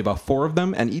through maybe about 4 of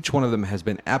them, and each one of them has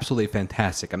been absolutely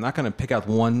fantastic. I'm not going to pick out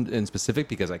one in specific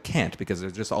because I can't, because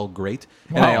they're just all great.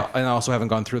 Wow. And I also haven't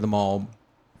gone through them all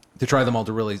to try them all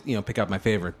to really pick out my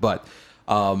favorite. But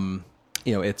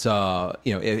it's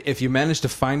if you manage to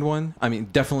find one, I mean,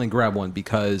 definitely grab one,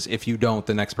 because if you don't,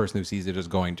 the next person who sees it is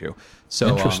going to.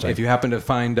 So if you happen to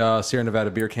find Sierra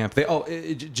Nevada Beer Camp,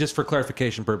 just for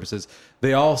clarification purposes,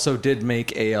 they also did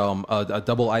make a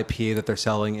double IPA that they're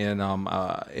selling in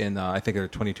I think they're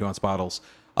 22-ounce bottles.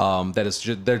 That is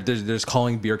they're just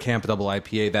calling Beer Camp double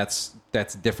IPA.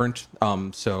 That's different.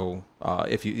 So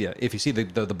if you see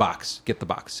the box, get the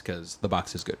box, because the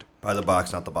box is good. Buy the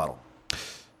box, not the bottle.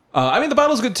 I mean, the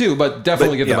bottle's good too, but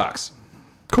definitely get the box.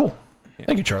 Cool. Yeah.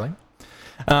 Thank you, Charlie.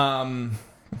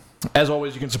 As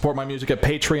always, you can support my music at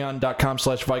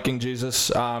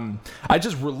patreon.com/VikingJesus. I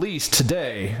just released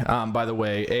today, by the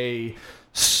way, a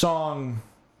song,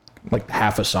 like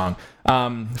half a song,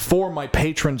 for my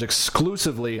patrons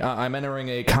exclusively. I'm entering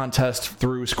a contest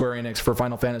through Square Enix for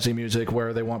Final Fantasy music,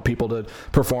 where they want people to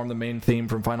perform the main theme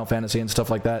from Final Fantasy and stuff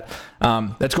like that.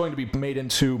 That's going to be made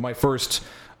into my first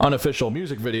unofficial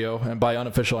music video, and by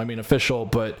unofficial I mean official,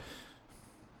 but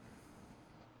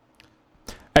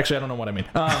actually I don't know what I mean.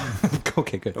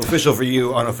 Okay, good. Official for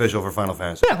you, unofficial for Final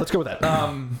Fantasy. Yeah, let's go with that.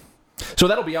 So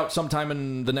that'll be out sometime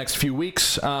in the next few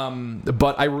weeks,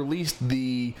 but I released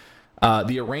the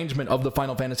arrangement of the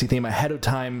Final Fantasy theme ahead of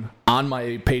time on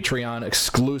my Patreon,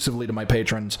 exclusively to my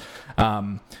patrons,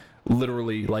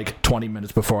 literally like 20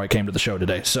 minutes before I came to the show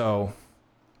today. So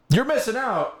you're missing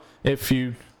out if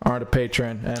you aren't a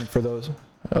patron, and for those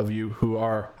of you who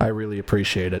are, I really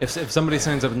appreciate it. If somebody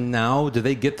signs up now, do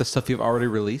they get the stuff you've already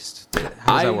released?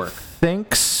 How does that work? I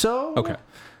think so. Okay.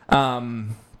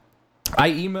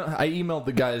 I emailed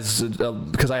the guys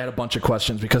because I had a bunch of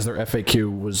questions because their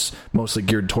FAQ was mostly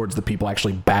geared towards the people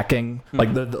actually backing,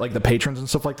 like the patrons and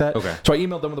stuff like that. Okay. So I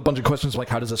emailed them with a bunch of questions like,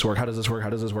 how does this work? How does this work? How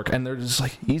does this work? And they're just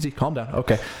like, easy, calm down.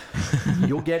 Okay.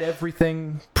 You'll get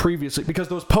everything previously, because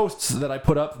those posts that I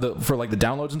put up for like the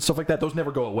downloads and stuff like that, those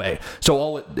never go away. So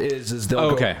all it is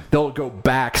they'll go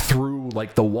back through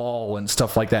like the wall and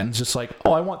stuff like that, and it's just like,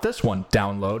 oh, I want this one,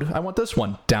 download. I want this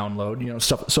one, download.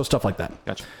 Stuff like that.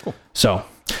 Gotcha. Cool. So,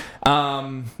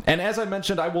 and as I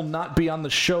mentioned, I will not be on the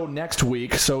show next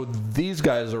week, so these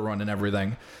guys are running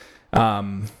everything. See,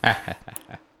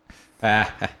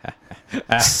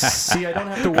 I don't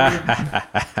have to worry.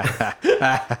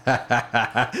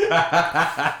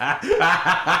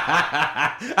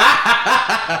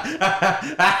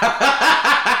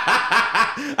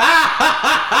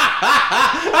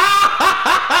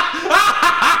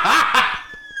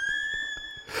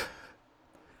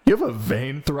 You have a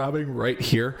vein throbbing right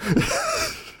here.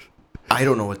 I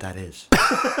don't know what that is.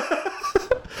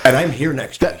 And I'm here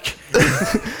next week.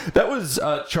 That was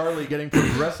Charlie getting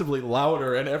progressively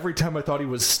louder, and every time I thought he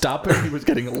was stopping, he was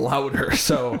getting louder.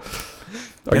 So,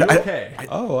 are you okay?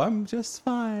 I'm just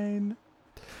fine.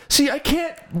 See, I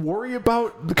can't worry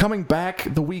about coming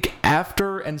back the week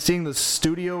after and seeing the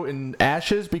studio in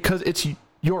ashes because it's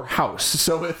your house.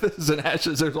 So if this is in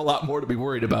ashes, there's a lot more to be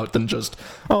worried about than just,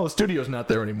 the studio's not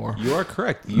there anymore. You are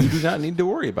correct. You do not need to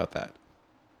worry about that.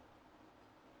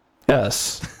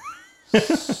 Yes.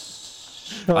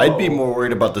 I'd be more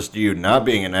worried about the studio not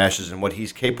being in ashes and what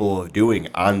he's capable of doing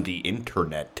on the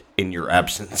internet in your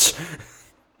absence.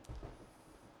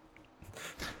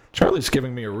 Charlie's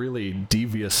giving me a really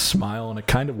devious smile, and it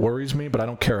kind of worries me, but I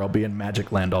don't care. I'll be in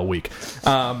Magic Land all week.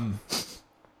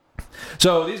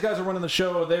 So these guys are running the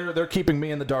show. They're keeping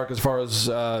me in the dark as far as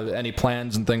any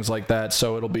plans and things like that.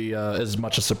 So it'll be as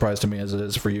much a surprise to me as it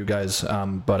is for you guys.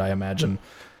 But I imagine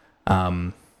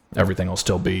everything will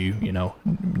still be,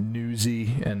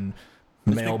 newsy and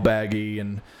mailbaggy,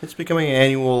 and it's becoming an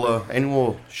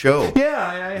annual show. Yeah,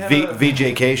 I have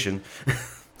VJcation.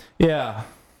 Yeah,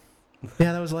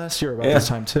 that was last year about this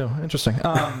time too. Interesting.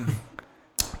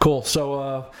 Cool.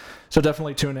 So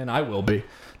definitely tune in. I will be,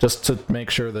 just to make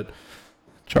sure that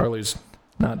Charlie's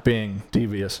not being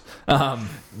devious. No.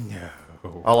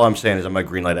 All I'm saying is I'm going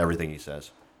to greenlight everything he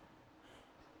says.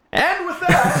 And with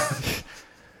that,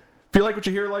 if you like what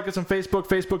you hear, like us on Facebook,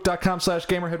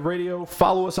 facebook.com/GamerheadRadio.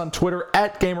 Follow us on Twitter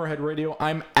 @GamerheadRadio.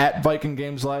 I'm at Viking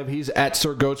Games Live. He's at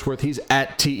Sir Goatsworth. He's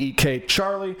at TEK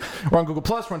Charlie. We're on Google+.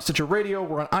 We're on Stitcher Radio.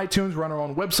 We're on iTunes. We're on our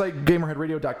own website,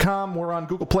 GamerheadRadio.com. We're on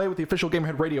Google Play with the official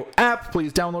Gamerhead Radio app.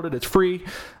 Please download it. It's free.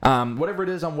 Whatever it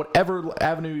is, on whatever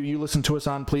avenue you listen to us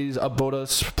on, please upvote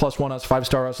us, +1 us,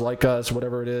 5-star us, like us,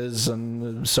 whatever it is,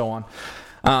 and so on.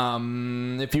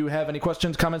 If you have any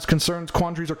questions, comments, concerns,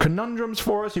 quandaries, or conundrums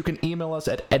for us, you can email us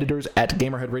at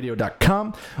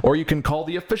editors@gamerheadradio.com, or you can call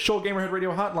the official Gamerhead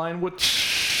Radio hotline,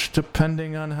 which,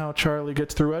 depending on how Charlie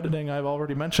gets through editing, I've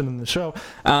already mentioned in the show.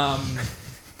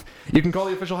 You can call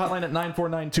the official hotline at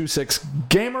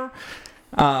 94926-GAMER.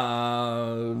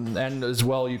 And as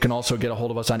well, you can also get a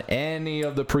hold of us on any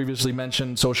of the previously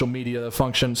mentioned social media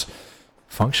functions.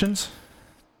 Functions?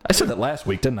 I said that last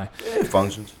week, didn't I?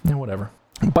 Functions. Yeah, whatever.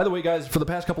 By the way, guys, for the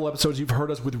past couple episodes, you've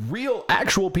heard us with real,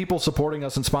 actual people supporting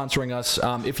us and sponsoring us.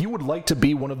 If you would like to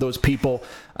be one of those people,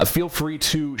 feel free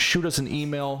to shoot us an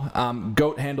email.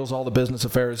 Goat handles all the business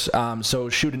affairs, so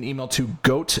shoot an email to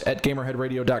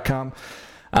goat@gamerheadradio.com,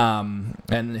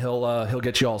 and he'll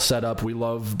get you all set up. We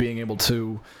love being able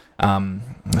to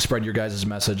spread your guys'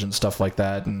 message and stuff like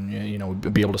that, and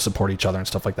be able to support each other and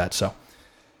stuff like that. So.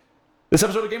 This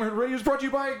episode of Gamerhead Radio is brought to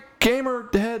you by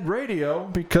Gamerhead Radio,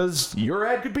 because your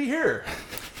ad could be here.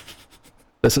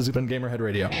 This has been Gamerhead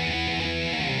Radio.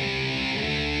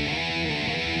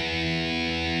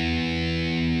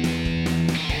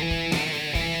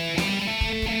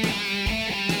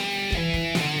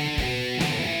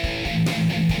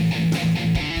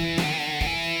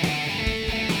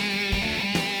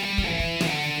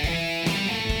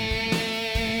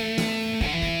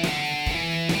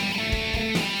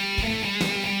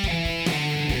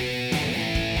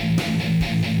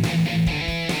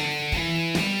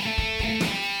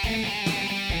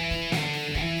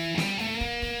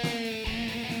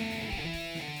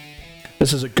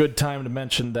 This is a good time to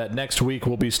mention that next week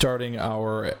we'll be starting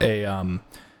our AM,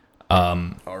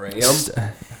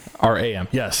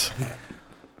 yes.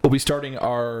 We'll be starting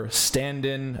our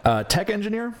stand-in tech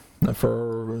engineer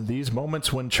for these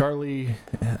moments when Charlie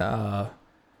for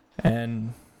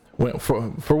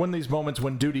when these moments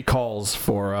when duty calls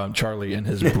for Charlie and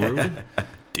his brood.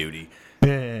 Duty.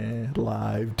 And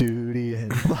live duty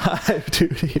and live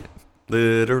duty.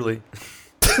 Literally.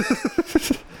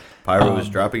 Pyro is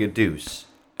dropping a deuce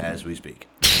as we speak.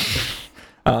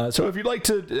 So if you'd like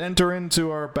to enter into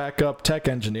our backup tech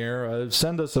engineer,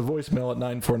 send us a voicemail at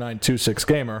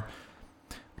 94926gamer,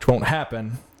 which won't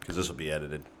happen. Because this will be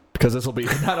edited. Because this will be,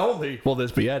 not only will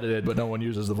this be edited, but no one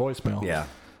uses the voicemail. Yeah.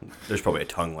 There's probably a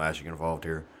tongue lashing involved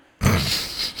here.